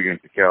to root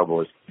against the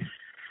Cowboys.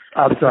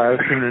 I'm sorry, I was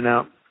tuning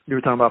out. You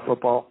were talking about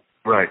football.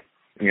 Right.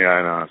 Yeah,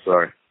 I know.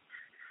 Sorry.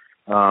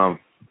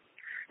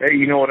 Hey,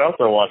 you know what else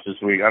I watched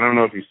this week? I don't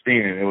know if you've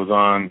seen it. It was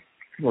on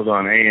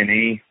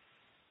A&E,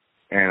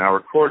 and I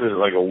recorded it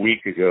like a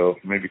week ago,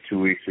 maybe 2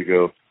 weeks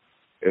ago.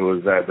 It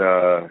was that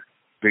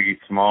Biggie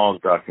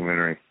Smalls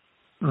documentary.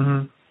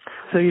 Mm-hmm.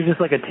 So you're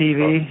just like a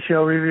TV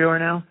show reviewer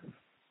now?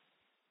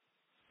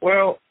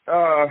 Well,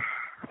 I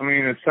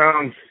mean, that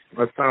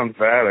sounds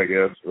bad, I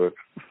guess, but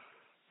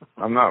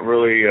I'm not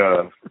really.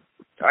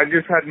 I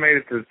just hadn't made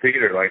it to the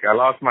theater. Like, I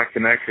lost my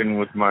connection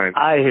with my.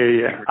 I hear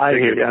you.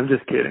 I'm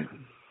just kidding.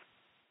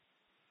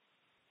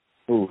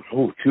 Ooh,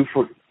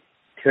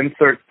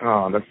 10:30.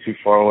 Oh, that's too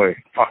far away.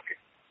 Fuck.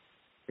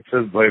 It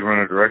says Blade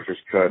Runner Director's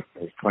Cut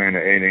is playing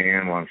at 8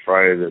 a.m. on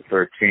Friday the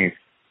 13th.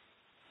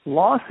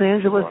 Los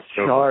Angeles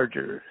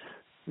Chargers.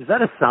 Is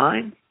that a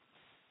sign?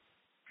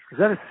 Is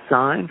that a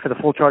sign for the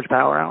Full Charge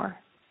Power Hour?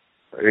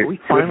 Are we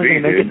finally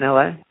going to make it in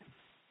L.A.?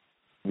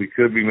 We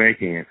could be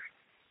making it.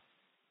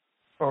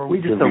 Or are we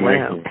just a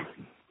lamb?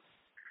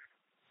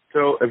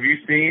 So, have you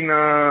seen,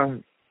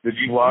 did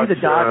you watch... the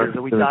Dodgers?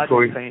 Are we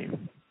Dodgers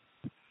fame?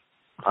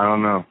 I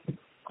don't know.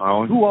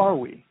 Who are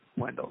we,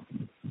 Wendell?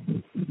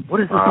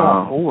 What is this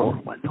all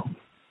for, Wendell?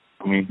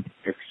 I mean,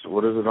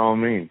 what does it all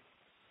mean?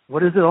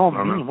 What does it all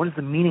mean? What is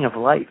the meaning of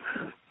life?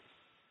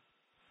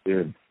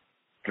 Dude,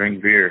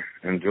 drink beer.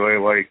 Enjoy it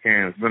while you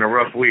can. It's been a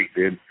rough week,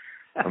 dude.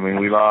 I mean,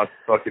 we lost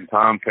fucking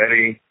Tom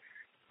Petty.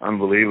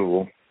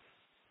 Unbelievable.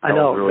 I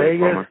know. Really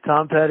Vegas,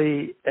 Tom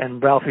Petty,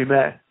 and Ralphie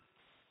May.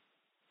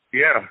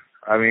 Yeah.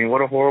 I mean,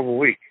 what a horrible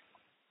week.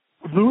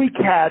 Louis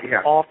Katz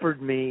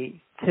offered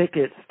me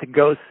tickets to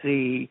go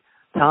see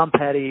Tom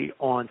Petty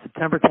on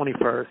September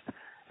 21st,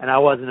 and I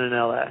wasn't in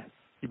L.A.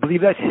 You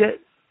believe that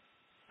shit?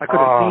 I could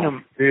have seen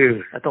him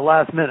at the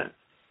last minute.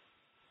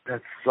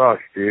 That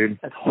sucks, dude.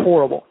 That's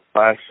horrible.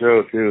 Last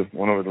show, too.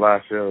 One of his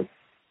last shows.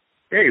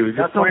 Yeah, he was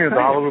just playing the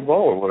Oliver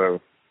Bowl or whatever.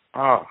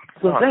 Oh,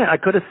 so I'm saying I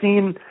could have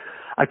seen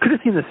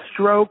the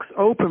Strokes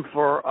open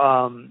for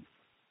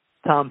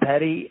Tom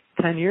Petty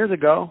 10 years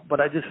ago, but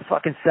I just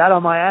fucking sat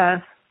on my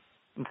ass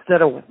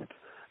instead of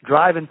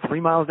driving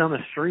 3 miles down the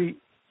street,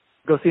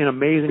 go see an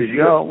amazing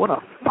show. What a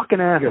fucking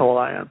asshole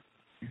I am.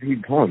 What are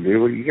you doing,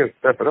 dude? You gotta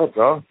step it up,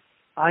 dog.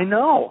 I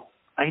know.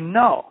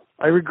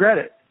 I regret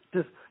it.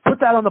 Just put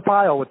that on the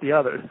pile with the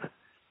others.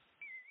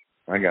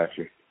 I got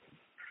you.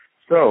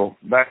 So,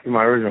 back to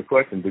my original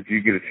question, did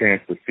you get a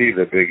chance to see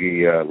the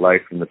Biggie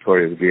Life and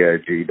Notorious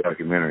B.I.G.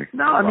 documentary?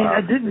 No, I mean,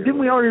 didn't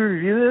we already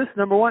review this?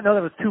 Number one? No,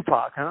 that was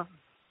Tupac, huh?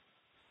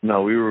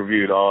 No, we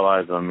reviewed All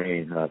Eyes on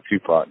Me,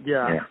 Tupac.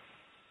 Yeah.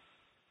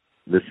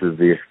 This is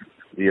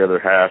the other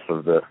half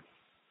of the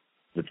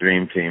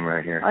dream team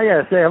right here. I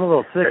gotta say, I'm a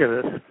little sick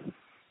of this.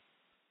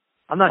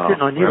 I'm not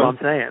shitting on you, really? I'm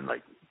saying,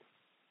 like,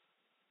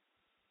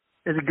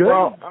 is it good?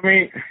 Well, I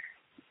mean,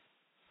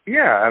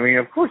 yeah,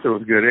 of course it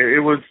was good. It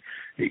was,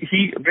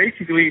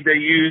 they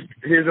used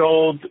his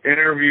old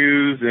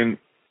interviews and,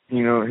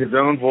 you know, his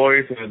own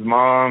voice and his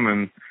mom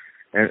and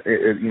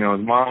you know,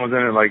 his mom was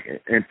in it, like,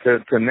 and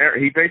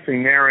he basically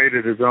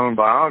narrated his own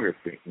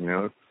biography, you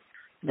know,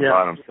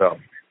 about himself.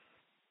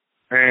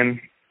 And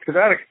to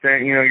that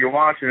extent, you know, you're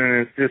watching it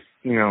and it's just,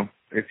 you know,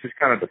 it's just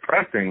kind of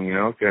depressing, you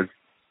know, because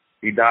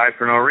he died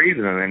for no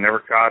reason and they never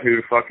caught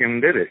who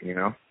fucking did it, you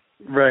know.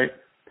 Right.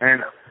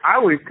 And I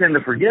always tend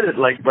to forget it,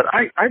 like, but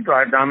I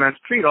drive down that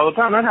street all the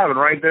time. That happened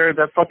right there at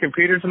that fucking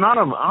Peterson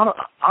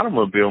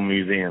Automobile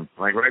Museum,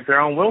 like right there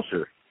on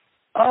Wilshire.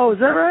 Oh, is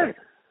that right?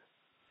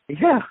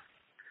 Yeah.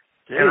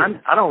 Jeez.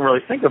 And I don't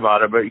really think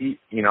about it, but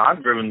you know,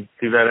 I've driven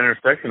through that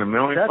intersection a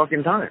million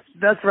fucking times.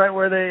 That's right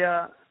where they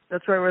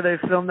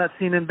filmed that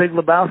scene in Big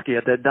Lebowski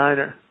at that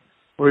diner,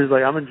 where he's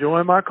like, "I'm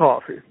enjoying my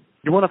coffee.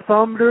 You want a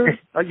thumb, dude?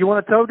 You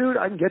want a toe, dude?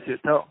 I can get you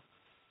a toe."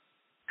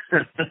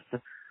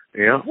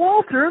 Yeah.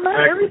 Walter,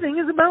 man, everything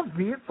is about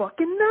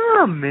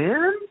Vietnam,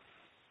 man.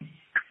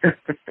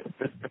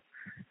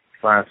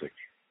 Classic.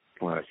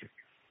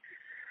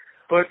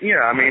 But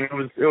yeah, I mean, it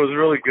was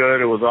really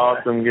good. It was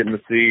awesome getting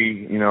to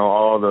see, you know,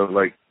 all the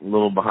like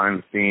little behind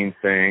the scenes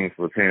things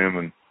with him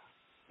and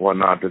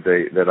whatnot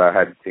that I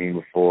hadn't seen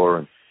before,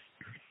 and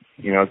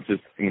you know, it's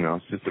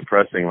just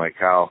depressing, like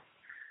how,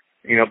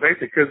 you know,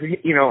 basically because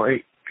you know,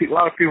 a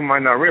lot of people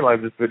might not realize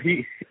this, but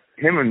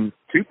him and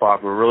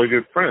Tupac were really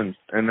good friends,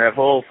 and that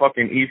whole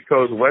fucking East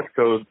Coast West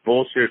Coast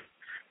bullshit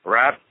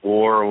rap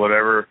war or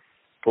whatever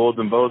pulled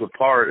them both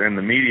apart, and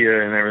the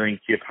media and everything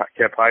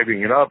kept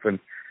hyping it up, and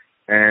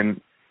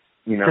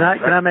you know.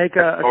 Can I make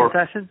a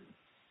confession?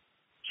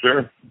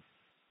 Sure.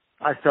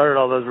 I started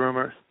all those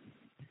rumors.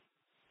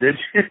 Did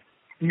you?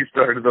 You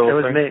started the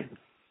whole thing? It was me.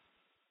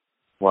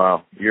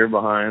 Wow, you're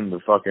behind the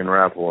fucking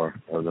rap war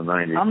of the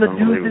 90s. I'm the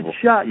dude that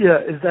shot you.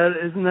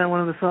 Isn't that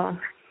one of the songs?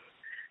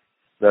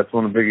 That's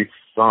one of the biggest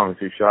songs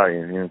he shot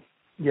you. Yeah.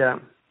 Yeah.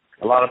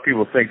 A lot of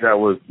people think that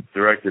was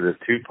directed at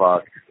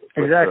Tupac.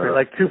 Exactly,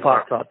 like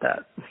Tupac thought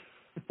that.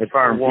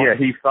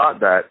 He thought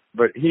that,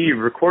 but he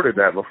recorded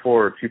that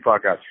before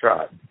Tupac got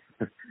shot.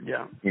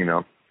 Yeah. You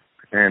know,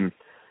 and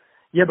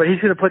yeah, but he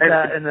should have put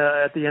that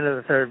at the end of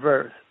the third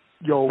verse.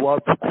 Yo,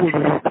 what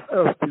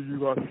after you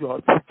got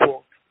shot,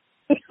 Tupac?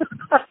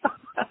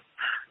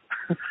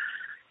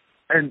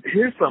 And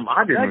here's something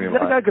I didn't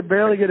realize. That guy could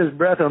barely get his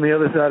breath on the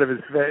other side of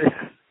his face.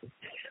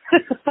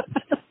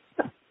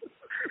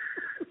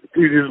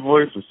 Dude, his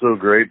voice was so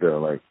great though.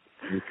 Like,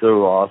 he's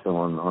so awesome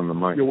on the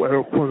mic.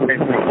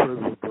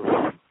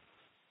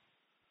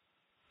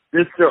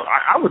 This show,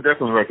 I would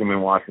definitely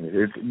recommend watching it.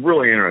 It's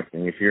really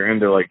interesting if you're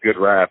into like good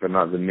rap and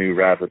not the new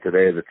rap of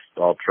today that's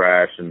all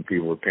trash and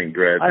people with pink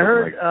dreads. I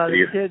heard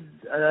the kid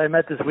I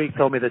met this week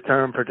told me the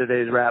term for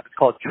today's rap. It's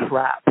called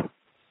trap.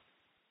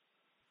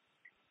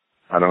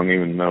 I don't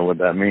even know what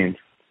that means.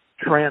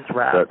 Trance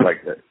rap. That's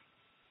like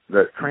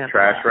that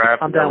trash rap.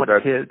 I'm down with the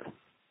kids.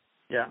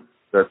 Yeah.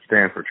 That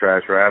stands for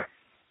trash rap.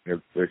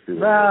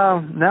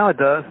 Well, now it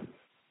does.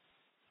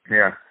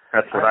 Yeah,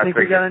 that's what I think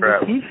we got a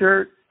crap. new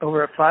T-shirt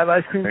over at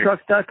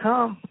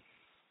 5icecreamtrucks.com.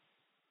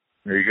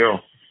 There you go.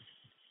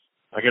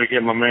 I got to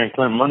get my man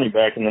Clint money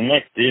back in the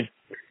neck, dude.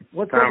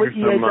 What's up with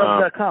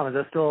EAW.com? Is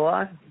that still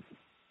alive?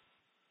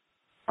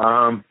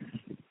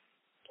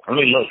 Let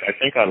me look. I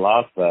think I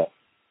lost that.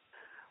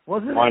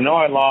 Was it? Well, I know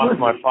I lost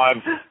my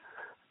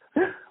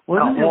 5.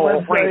 Wasn't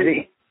your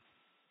website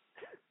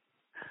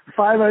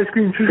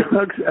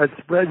 5icecreamtrucks at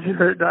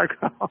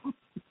spreadshirt.com?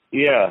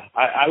 Yeah,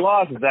 I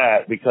lost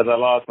that because I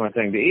lost my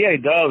thing. The EA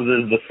Dubs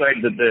is the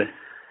site that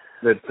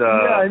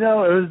yeah, I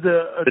know. It was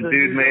the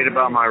dude made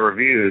about my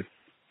reviews.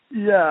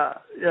 Yeah.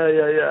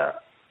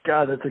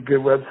 God, that's a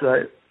good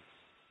website.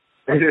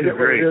 It is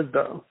great. What it is,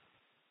 though.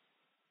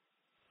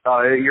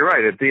 You're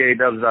right. It's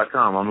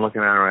EADubs.com. I'm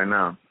looking at it right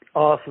now.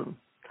 Awesome.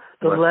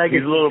 The legacy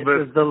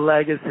is the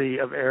legacy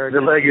of Eric. The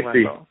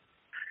legacy. Wendell.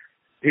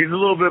 He's a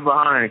little bit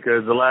behind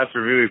because the last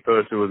review he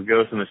posted was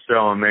Ghost in the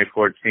Shell on May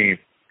 14th.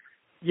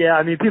 Yeah,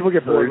 I mean, people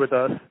get bored with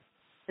us.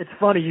 It's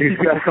funny. You see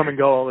people come and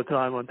go all the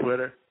time on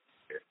Twitter.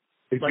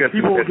 Like,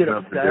 people will get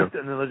obsessed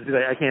and then they'll just be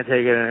like, I can't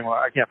take it anymore.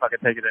 I can't fucking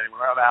take it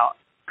anymore. I'm out.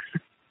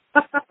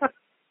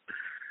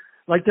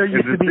 Like there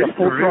used to be a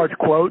Full Charge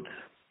Quotes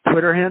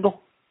Twitter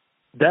handle.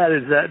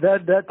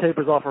 That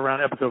tapers off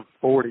around episode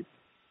 40.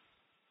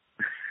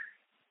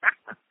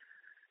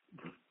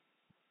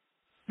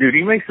 Dude,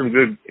 he makes some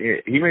good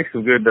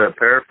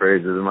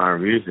paraphrases in my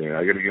reviews here.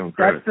 I got to give him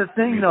credit. That's the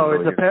thing, though.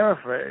 It's a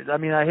paraphrase. I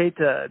mean, I hate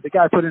to. The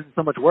guy put in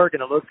so much work,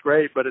 and it looks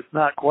great, but it's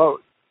not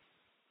quote.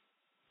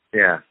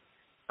 Yeah,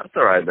 that's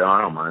all right though.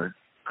 I don't mind it.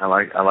 I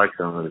like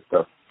some of the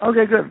stuff.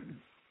 Okay, good.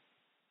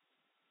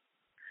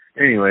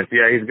 Anyways,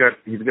 yeah, he's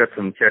got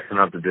some catching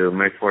up to do.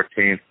 May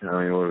 14th.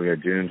 I mean, what do we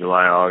got? June,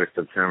 July, August,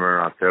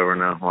 September, October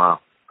now. Wow.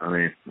 I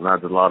mean,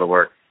 that's a lot of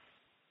work.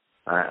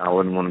 I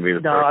wouldn't want to be the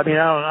person. No, I mean,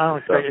 I don't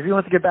expect. If he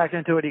wants to get back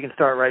into it, he can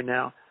start right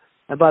now.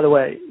 And by the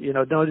way,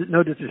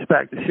 no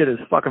disrespect. The shit is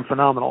fucking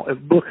phenomenal.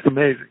 It looks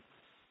amazing.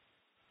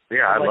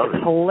 Yeah, I love it.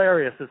 It's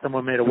hilarious that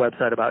someone made a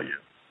website about you.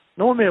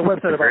 No one made a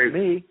website about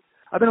me.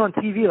 I've been on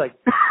TV like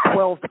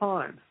 12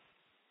 times.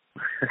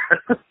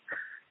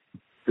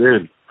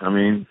 Dude, I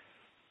mean,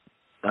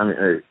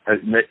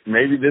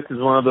 maybe this is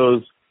one of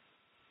those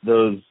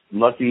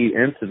lucky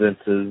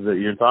incidences that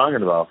you're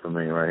talking about for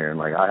me right here.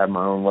 Like I have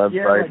my own website.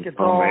 Yeah, like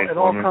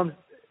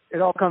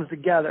it all comes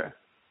together.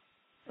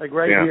 Like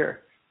here.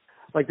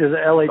 Like there's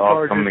an LA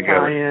Chargers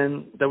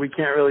tie-in that we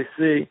can't really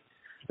see.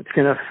 It's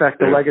going to affect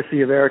the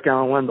legacy of Eric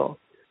Allen Wendell.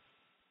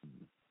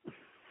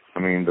 I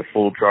mean, the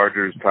full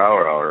Chargers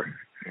Power Hour.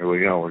 Here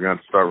we go. We're going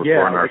to start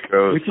recording our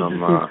shows.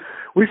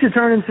 We should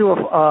turn into a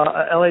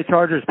LA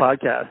Chargers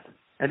podcast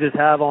and just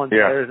have on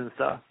players and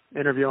stuff.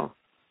 Interview them.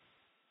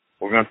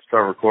 We're going to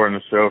start recording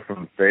the show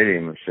from the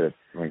stadium and shit.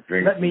 Like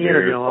let me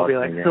interview them. I'll be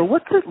like, so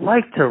what's it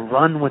like to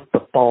run with the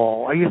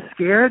ball? Are you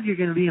scared you're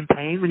going to be in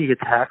pain when you get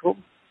tackled?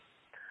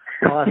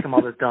 I'll ask them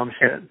all this dumb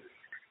shit.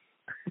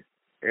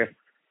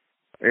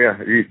 Yeah.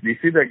 You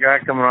see that guy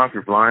coming off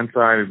your blind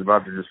side who's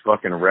about to just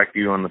fucking wreck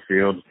you on the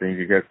field as soon as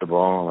you get the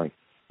ball? Like,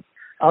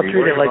 I'll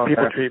treat it like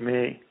people treat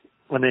me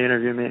when they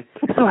interview me.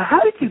 So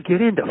how did you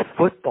get into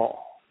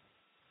football?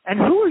 And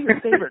who are your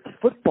favorite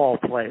football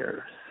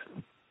players?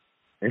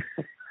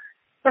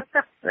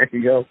 There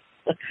you go.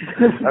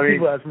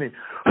 People ask me,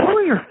 who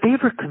are your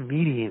favorite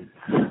comedians?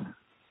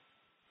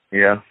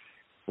 Yeah.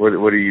 What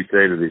do you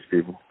say to these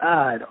people?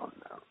 I don't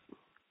know.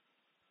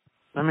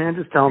 I mean, I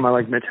just tell them I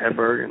like Mitch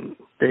Hedberg and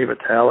Dave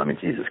Attell. I mean,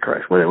 Jesus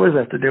Christ. What does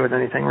that have to do with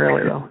anything,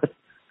 really, though?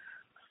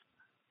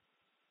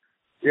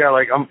 Yeah,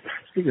 like,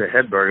 speaking of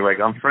Hedberg, like,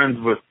 I'm friends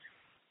with,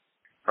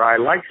 or I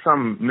like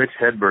some Mitch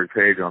Hedberg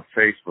page on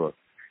Facebook.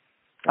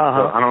 So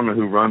I don't know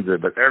who runs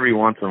it, but every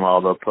once in a while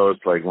they'll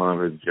post, like, one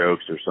of his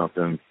jokes or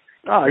something.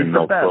 Oh, he's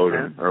the best,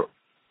 man.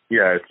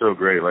 Yeah, it's so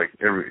great. Like,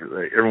 every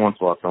once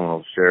in a while someone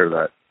will share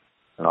that,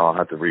 and I'll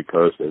have to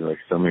repost it. Like,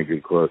 so many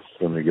good quotes,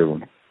 so many good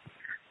ones.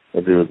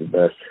 That dude was the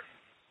best.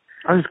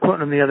 I was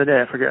quoting him the other day.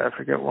 I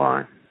forget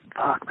why.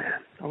 Fuck,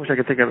 man. I wish I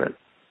could think of it.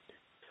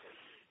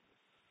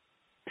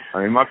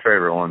 I mean, my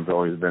favorite one's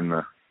always been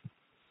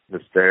the the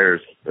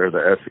stairs or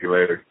the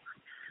escalator.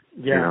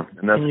 Yeah. You know,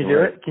 and that's Can you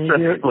do it?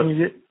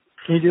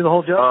 Can you do the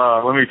whole joke?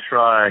 Let me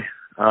try.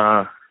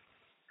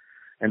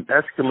 An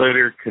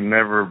escalator can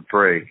never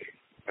break.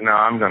 No,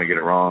 I'm going to get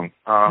it wrong.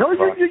 No,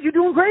 you're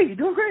doing great. You're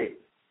doing great.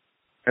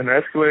 An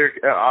escalator,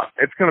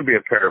 it's going to be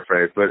a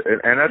paraphrase, but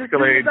an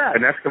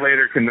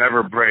escalator can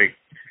never break.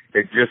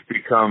 It just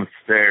becomes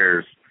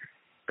stairs.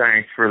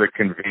 Thanks for the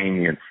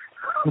convenience.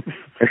 that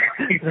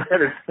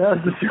was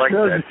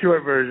the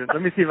short version.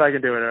 Let me see if I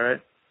can do it, all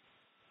right?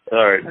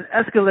 All right. An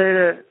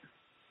escalator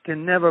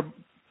can never...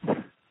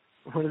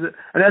 What is it?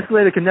 An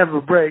escalator can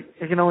never break.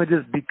 It can only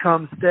just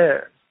become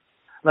stairs.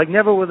 Like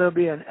never will there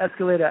be an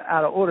escalator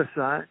out of order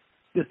sign.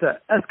 Just an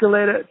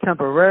escalator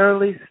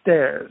temporarily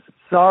stairs.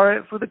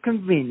 Sorry for the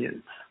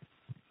convenience.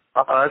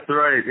 Oh, that's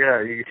right.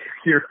 Yeah,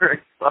 you're right.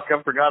 Fuck,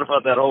 I forgot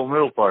about that whole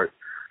middle part.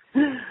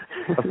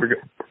 I forgot.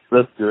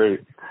 That's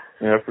great.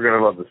 Yeah, I forgot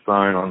about the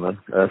sign on the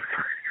escalator.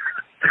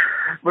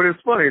 But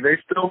it's funny, they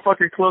still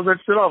fucking close that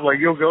shit off. Like,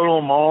 you'll go to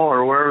a mall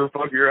or wherever the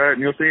fuck you're at,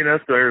 and you'll see an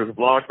escalator that's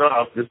blocked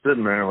off, just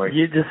sitting there. Like,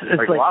 it's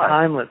like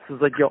timeless.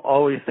 It's like you'll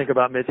always think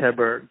about Mitch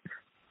Hedberg.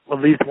 At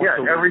least once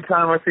a week. Every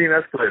time I see an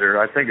escalator,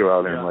 I think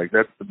about him. Yeah. Like,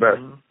 that's the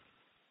best.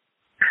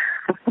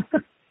 Mm-hmm.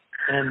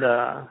 And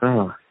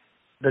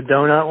the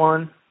donut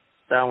one,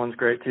 that one's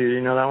great too.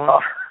 You know that one?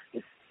 Oh,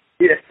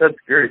 yeah, that's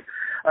great.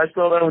 I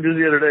saw that one just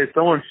the other day.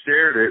 Someone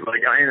shared it.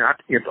 Like, I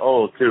think it's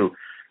old too.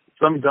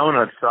 Some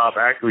donut shop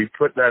actually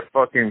put that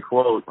fucking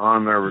quote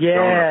on their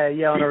donut.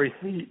 Yeah, on a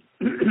receipt.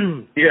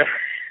 Yeah,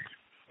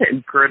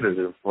 and credited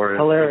him for it.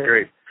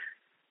 Hilarious.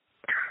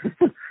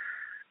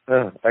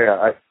 Great.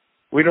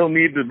 We don't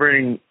need to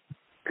bring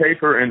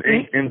paper and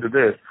ink into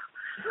this.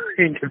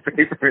 Ink and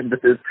paper into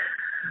this.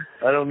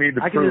 I don't need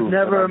to prove. I can just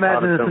never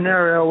imagine a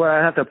scenario where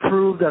I have to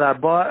prove that I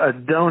bought a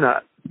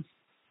donut.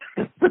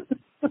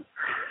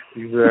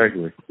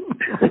 Exactly.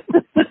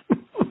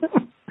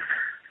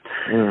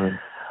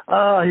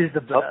 Oh, he's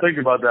the best. I'll think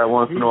about that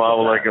once in a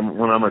while, like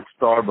when I'm at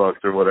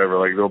Starbucks or whatever.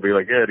 Like they'll be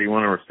like, "Yeah, do you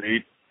want a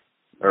receipt?"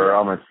 Or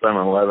I'm at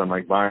 7-Eleven,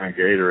 like buying a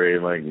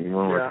Gatorade. Like, you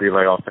want a receipt?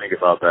 Like, I'll think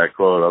about that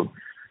quote.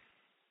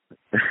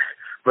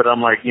 But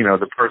I'm like, you know,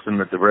 the person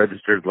at the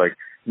register is like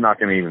not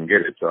going to even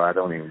get it, so I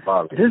don't even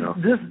bother.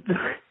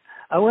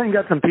 I went and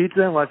got some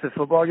pizza and watched the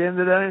football game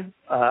today.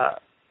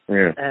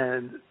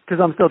 And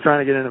because I'm still trying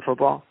to get into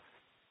football.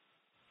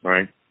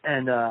 Right.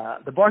 And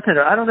the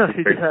bartender, I don't know if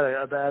she just had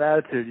a bad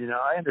attitude. You know,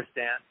 I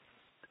understand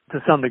to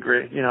some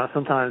degree. You know,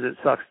 sometimes it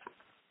sucks.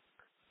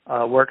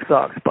 Work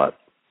sucks, but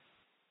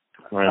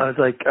I was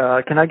like,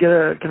 can I get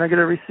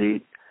a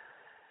receipt?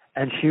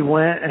 And she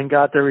went and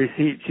got the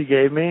receipt she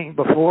gave me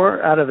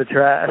before out of the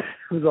trash.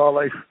 It was all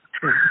like,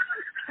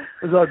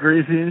 it was all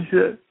greasy and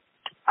shit.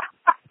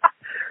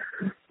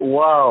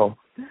 Wow.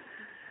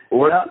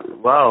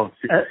 Wow.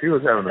 She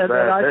was having a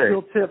bad day.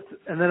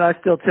 And then I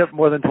still tipped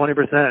more than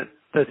 20%.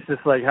 That's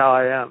just like how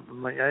I am.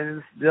 I'm like,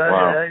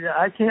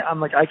 I can't. I'm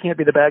like, I can't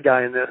be the bad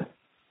guy in this.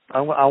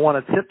 I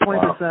want to tip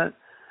 20%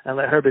 and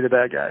let her be the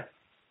bad guy.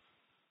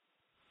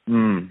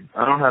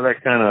 I don't have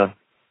that kind of.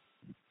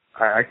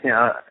 I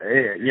can't.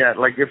 Yeah,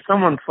 like if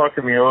someone's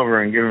fucking me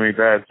over and giving me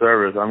bad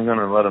service, I'm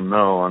gonna let them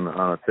know on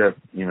a tip.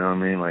 You know what I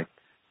mean? Like,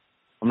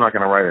 I'm not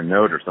gonna write a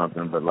note or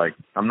something, but like,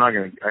 I'm not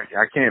gonna.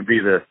 I can't be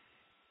the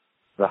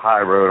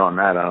high road on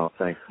that. I don't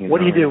think. What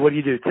do you do? What do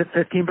you do? Tip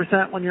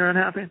 15% when you're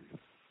unhappy?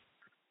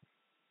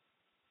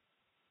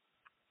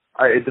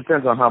 It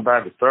depends on how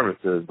bad the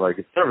service is. Like,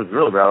 if service is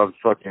really bad,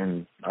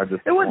 It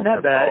wasn't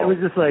that bad. It was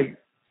just like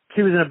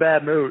she was in a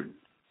bad mood.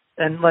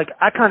 And, like,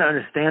 I kind of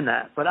understand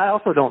that, but I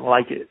also don't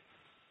like it.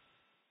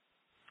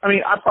 I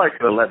mean, I probably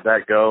could have let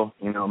that go.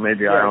 You know,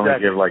 maybe I only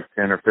give, like,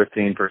 10 or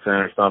 15%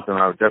 or something.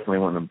 I definitely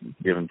wouldn't have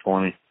given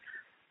 20.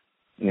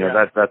 You know,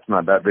 that's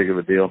not that big of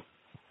a deal.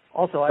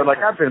 Also, but, like,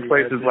 I've been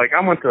places, like,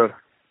 I went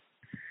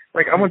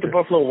to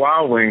Buffalo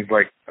Wild Wings,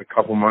 like, a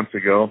couple months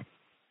ago.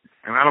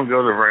 And I don't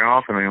go there very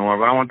often anymore,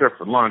 but I went there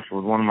for lunch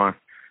with one of my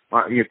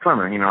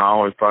Clement. You know, I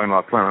always talking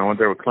about Clement. I went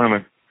there with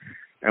Clement,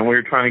 and we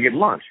were trying to get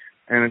lunch.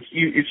 And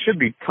it should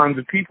be tons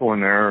of people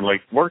in there,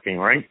 like, working,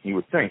 right? You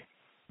would think.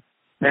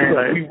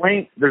 And we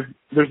wait.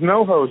 There's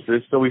no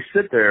hostess, so we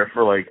sit there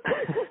for, like,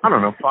 I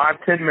don't know,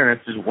 5-10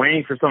 minutes just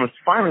waiting for someone.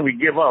 Finally, we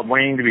give up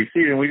waiting to be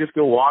seated, and we just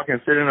go walk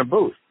and sit in a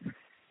booth.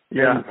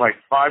 Yeah. And, like,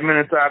 5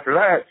 minutes after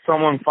that,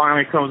 someone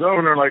finally comes over,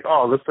 and they're like,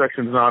 oh, this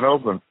section's not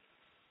open.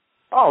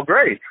 Oh,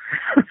 great.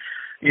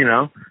 You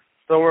know?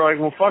 So we're like,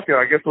 well, fuck it.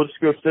 I guess we'll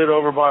just go sit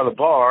over by the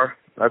bar.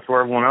 That's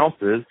where everyone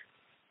else is.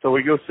 So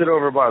we go sit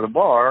over by the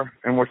bar,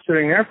 and we're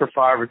sitting there for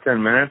 5 or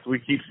 10 minutes. We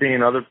keep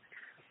seeing other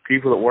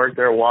people that work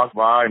there walk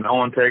by. No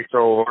one takes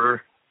our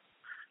order.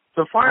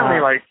 So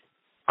finally, like,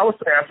 I would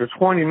say after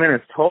 20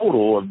 minutes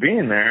total of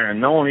being there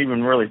and no one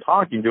even really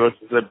talking to us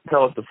to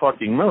tell us to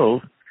fucking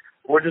move,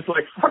 we're just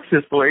like, fuck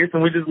this place,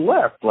 and we just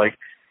left. Like,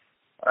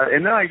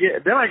 and then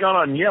I got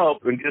on Yelp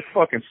and just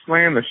fucking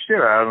slammed the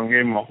shit out of him,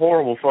 gave him a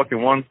horrible fucking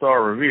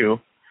 1-star review.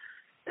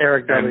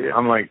 Eric W. And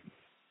I'm like,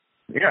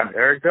 yeah,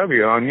 Eric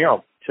W. on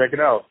Yelp. Check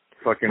it out.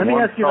 Fucking Let me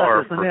 1 ask you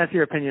star. about this. Let me ask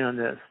your opinion on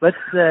this. Let's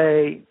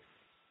say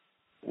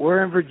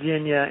we're in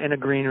Virginia in a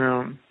green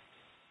room,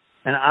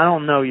 and I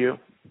don't know you.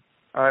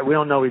 All right, we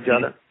don't know each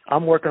other.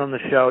 I'm working on the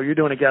show. You're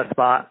doing a guest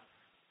spot.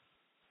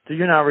 So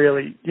you're not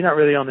really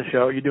on the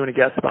show. You're doing a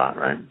guest spot,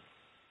 right?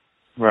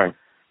 Right.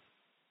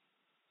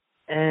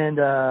 And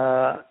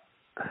the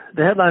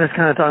headliner's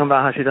kind of talking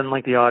about how she doesn't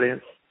like the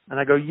audience. And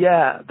I go,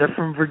 yeah, they're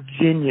from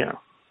Virginia.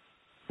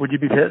 Would you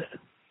be pissed?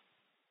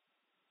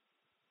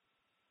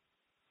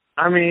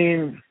 I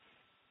mean,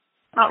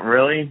 not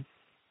really.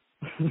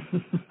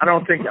 I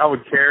don't think I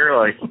would care,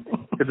 like,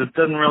 because it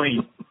doesn't really,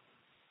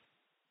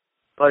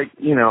 like,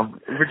 you know,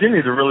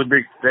 Virginia's a really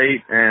big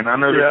state, and I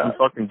know there's some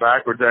fucking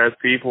backwards-ass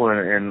people,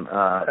 and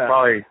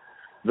probably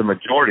the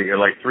majority, or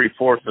like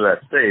 3/4 of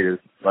that state is,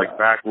 like,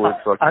 backwards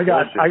fucking I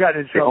got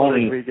in trouble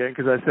this weekend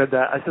because I said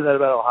that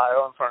about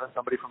Ohio in front of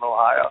somebody from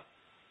Ohio.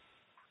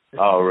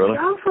 Oh, really?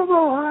 I'm from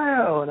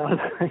Ohio. And I was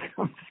like,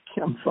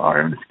 I'm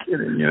sorry, I'm just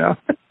kidding, you know.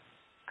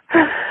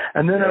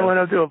 And then I went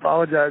up to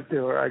apologize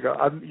to her. I go,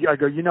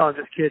 you know, I'm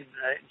just kidding,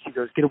 right? And she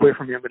goes, get away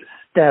from me. I'm going to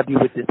stab you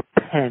with this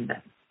pen.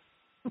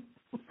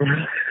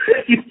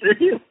 You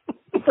serious?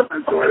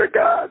 I swear to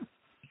God.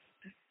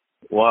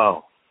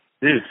 Wow.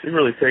 Dude, she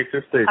really takes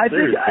her state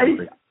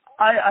seriously.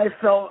 I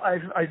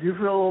do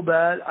feel a little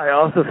bad. I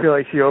also feel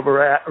like she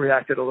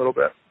overreacted a little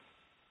bit.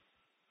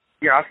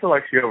 Yeah, I feel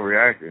like she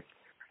overreacted.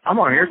 I'm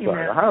on your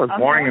side. Ohio's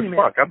boring as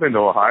fuck. I've been to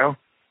Ohio.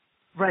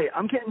 Right.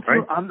 I'm getting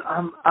to,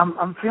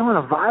 I'm feeling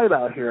a vibe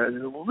out here.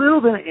 There's a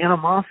little bit of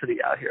animosity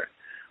out here.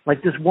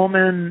 Like this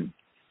woman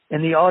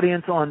in the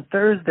audience on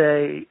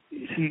Thursday,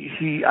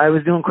 I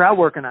was doing crowd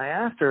work and I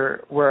asked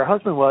her where her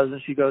husband was and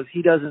she goes,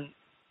 he didn't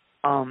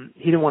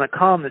want to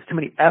come. There's too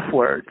many F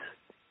words.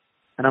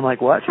 And I'm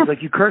like, what? She's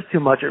like, you curse too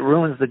much. It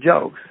ruins the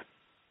jokes.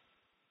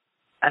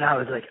 And I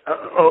was like,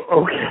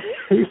 okay.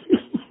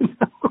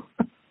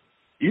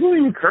 You don't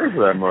even curse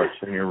that much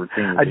in your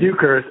routine. I do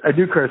curse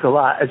a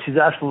lot, and she's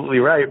absolutely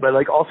right. But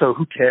like, also,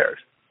 who cares?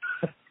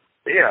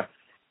 Yeah.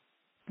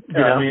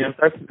 I mean,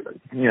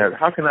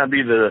 how can that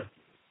be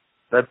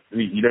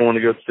you don't want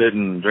to go sit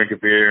and drink a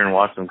beer and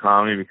watch some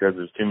comedy because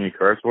there's too many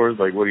curse words?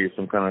 Like, what are you,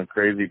 some kind of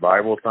crazy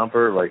Bible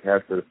thumper? Like,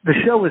 has to. The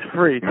show was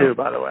free too,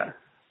 by the way.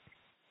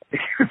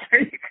 There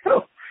you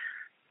go.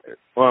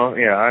 Well,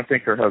 yeah, I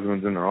think her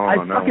husband's in the wrong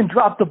on that. I fucking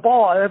dropped the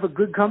ball. I have a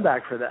good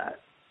comeback for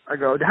that. I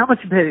go, how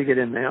much you pay to get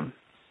in, ma'am?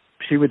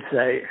 She would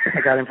say,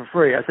 I got in for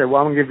free. I said,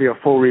 well, I'm going to give you a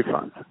full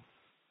refund.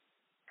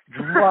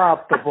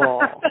 Drop the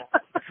ball.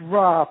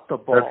 Drop the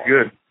ball. That's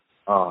good.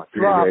 Oh,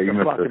 dude, Drop you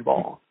the fucking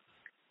ball.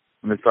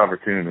 Missed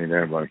opportunity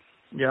there, buddy.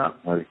 Yeah.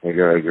 I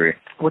gotta agree.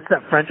 What's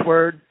that French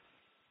word?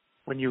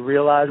 When you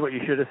realize what you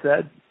should have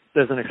said?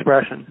 There's an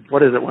expression.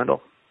 What is it,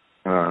 Wendell?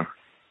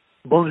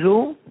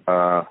 Bonjour?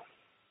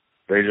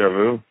 Deja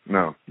vu?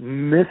 No.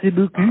 Merci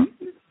beaucoup?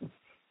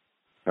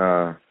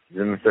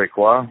 Je ne sais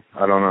quoi?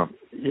 I don't know.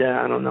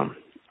 Yeah, I don't know.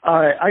 All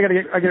right, I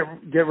gotta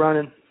get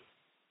running.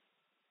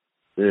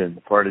 Dude,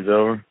 the party's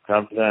over.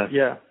 Time for that.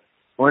 Yeah.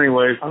 Well,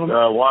 anyways,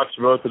 watch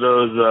both of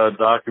those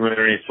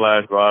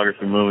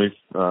documentary/biography movies.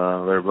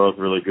 They're both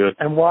really good.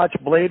 And watch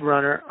Blade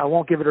Runner. I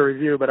won't give it a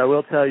review, but I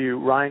will tell you,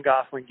 Ryan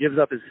Gosling gives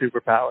up his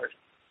superpowers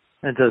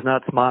and does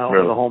not smile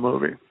for the whole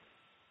movie.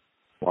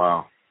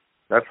 Wow.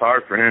 That's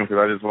hard for him because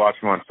I just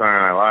watched him on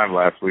Saturday Night Live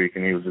last week,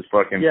 and he was just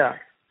fucking... Yeah.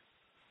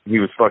 He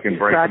was fucking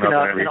breaking up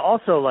every and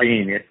also, like,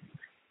 scene.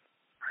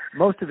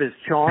 Most of his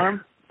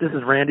charm, this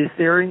is Randy's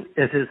theory,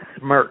 is his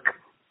smirk.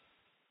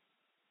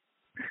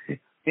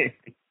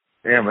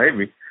 Yeah,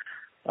 maybe.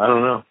 I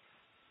don't know.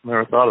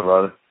 Never thought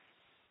about it.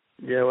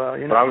 Yeah, well,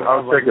 you know.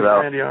 I'll check it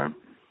out. Randy are.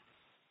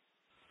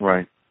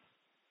 Right.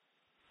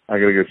 I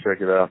gotta go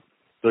check it out.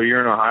 So you're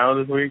in Ohio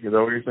this week? Is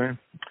that what you're saying?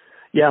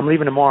 Yeah, I'm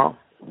leaving tomorrow.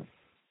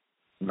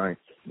 Nice.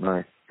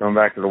 Coming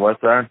back to the west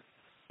side?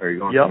 Or are you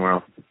going somewhere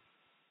else?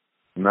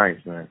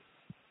 Nice.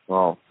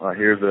 Well,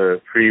 here's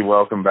a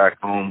pre-welcome back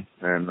home.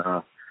 And,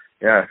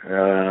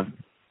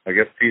 I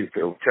guess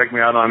check me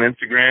out on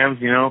Instagrams,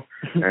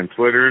 and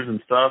Twitters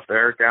and stuff,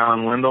 Eric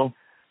Allen Wendell.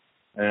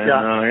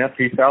 And,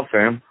 peace out,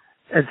 fam.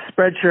 And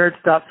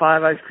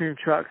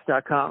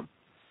spreadshirts.5icecreamtrucks.com.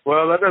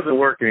 Well, that doesn't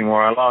work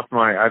anymore. I lost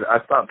I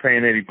stopped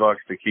paying $80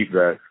 to keep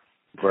that.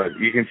 But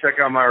you can check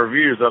out my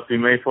reviews up to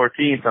May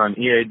 14th on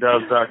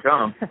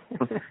eadubs.com.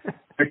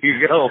 There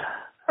you go.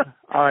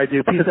 All right,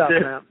 dude. Peace out,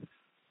 fam.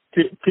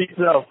 Peace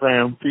out,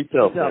 fam. Peace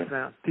out,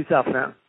 fam. Peace out, fam.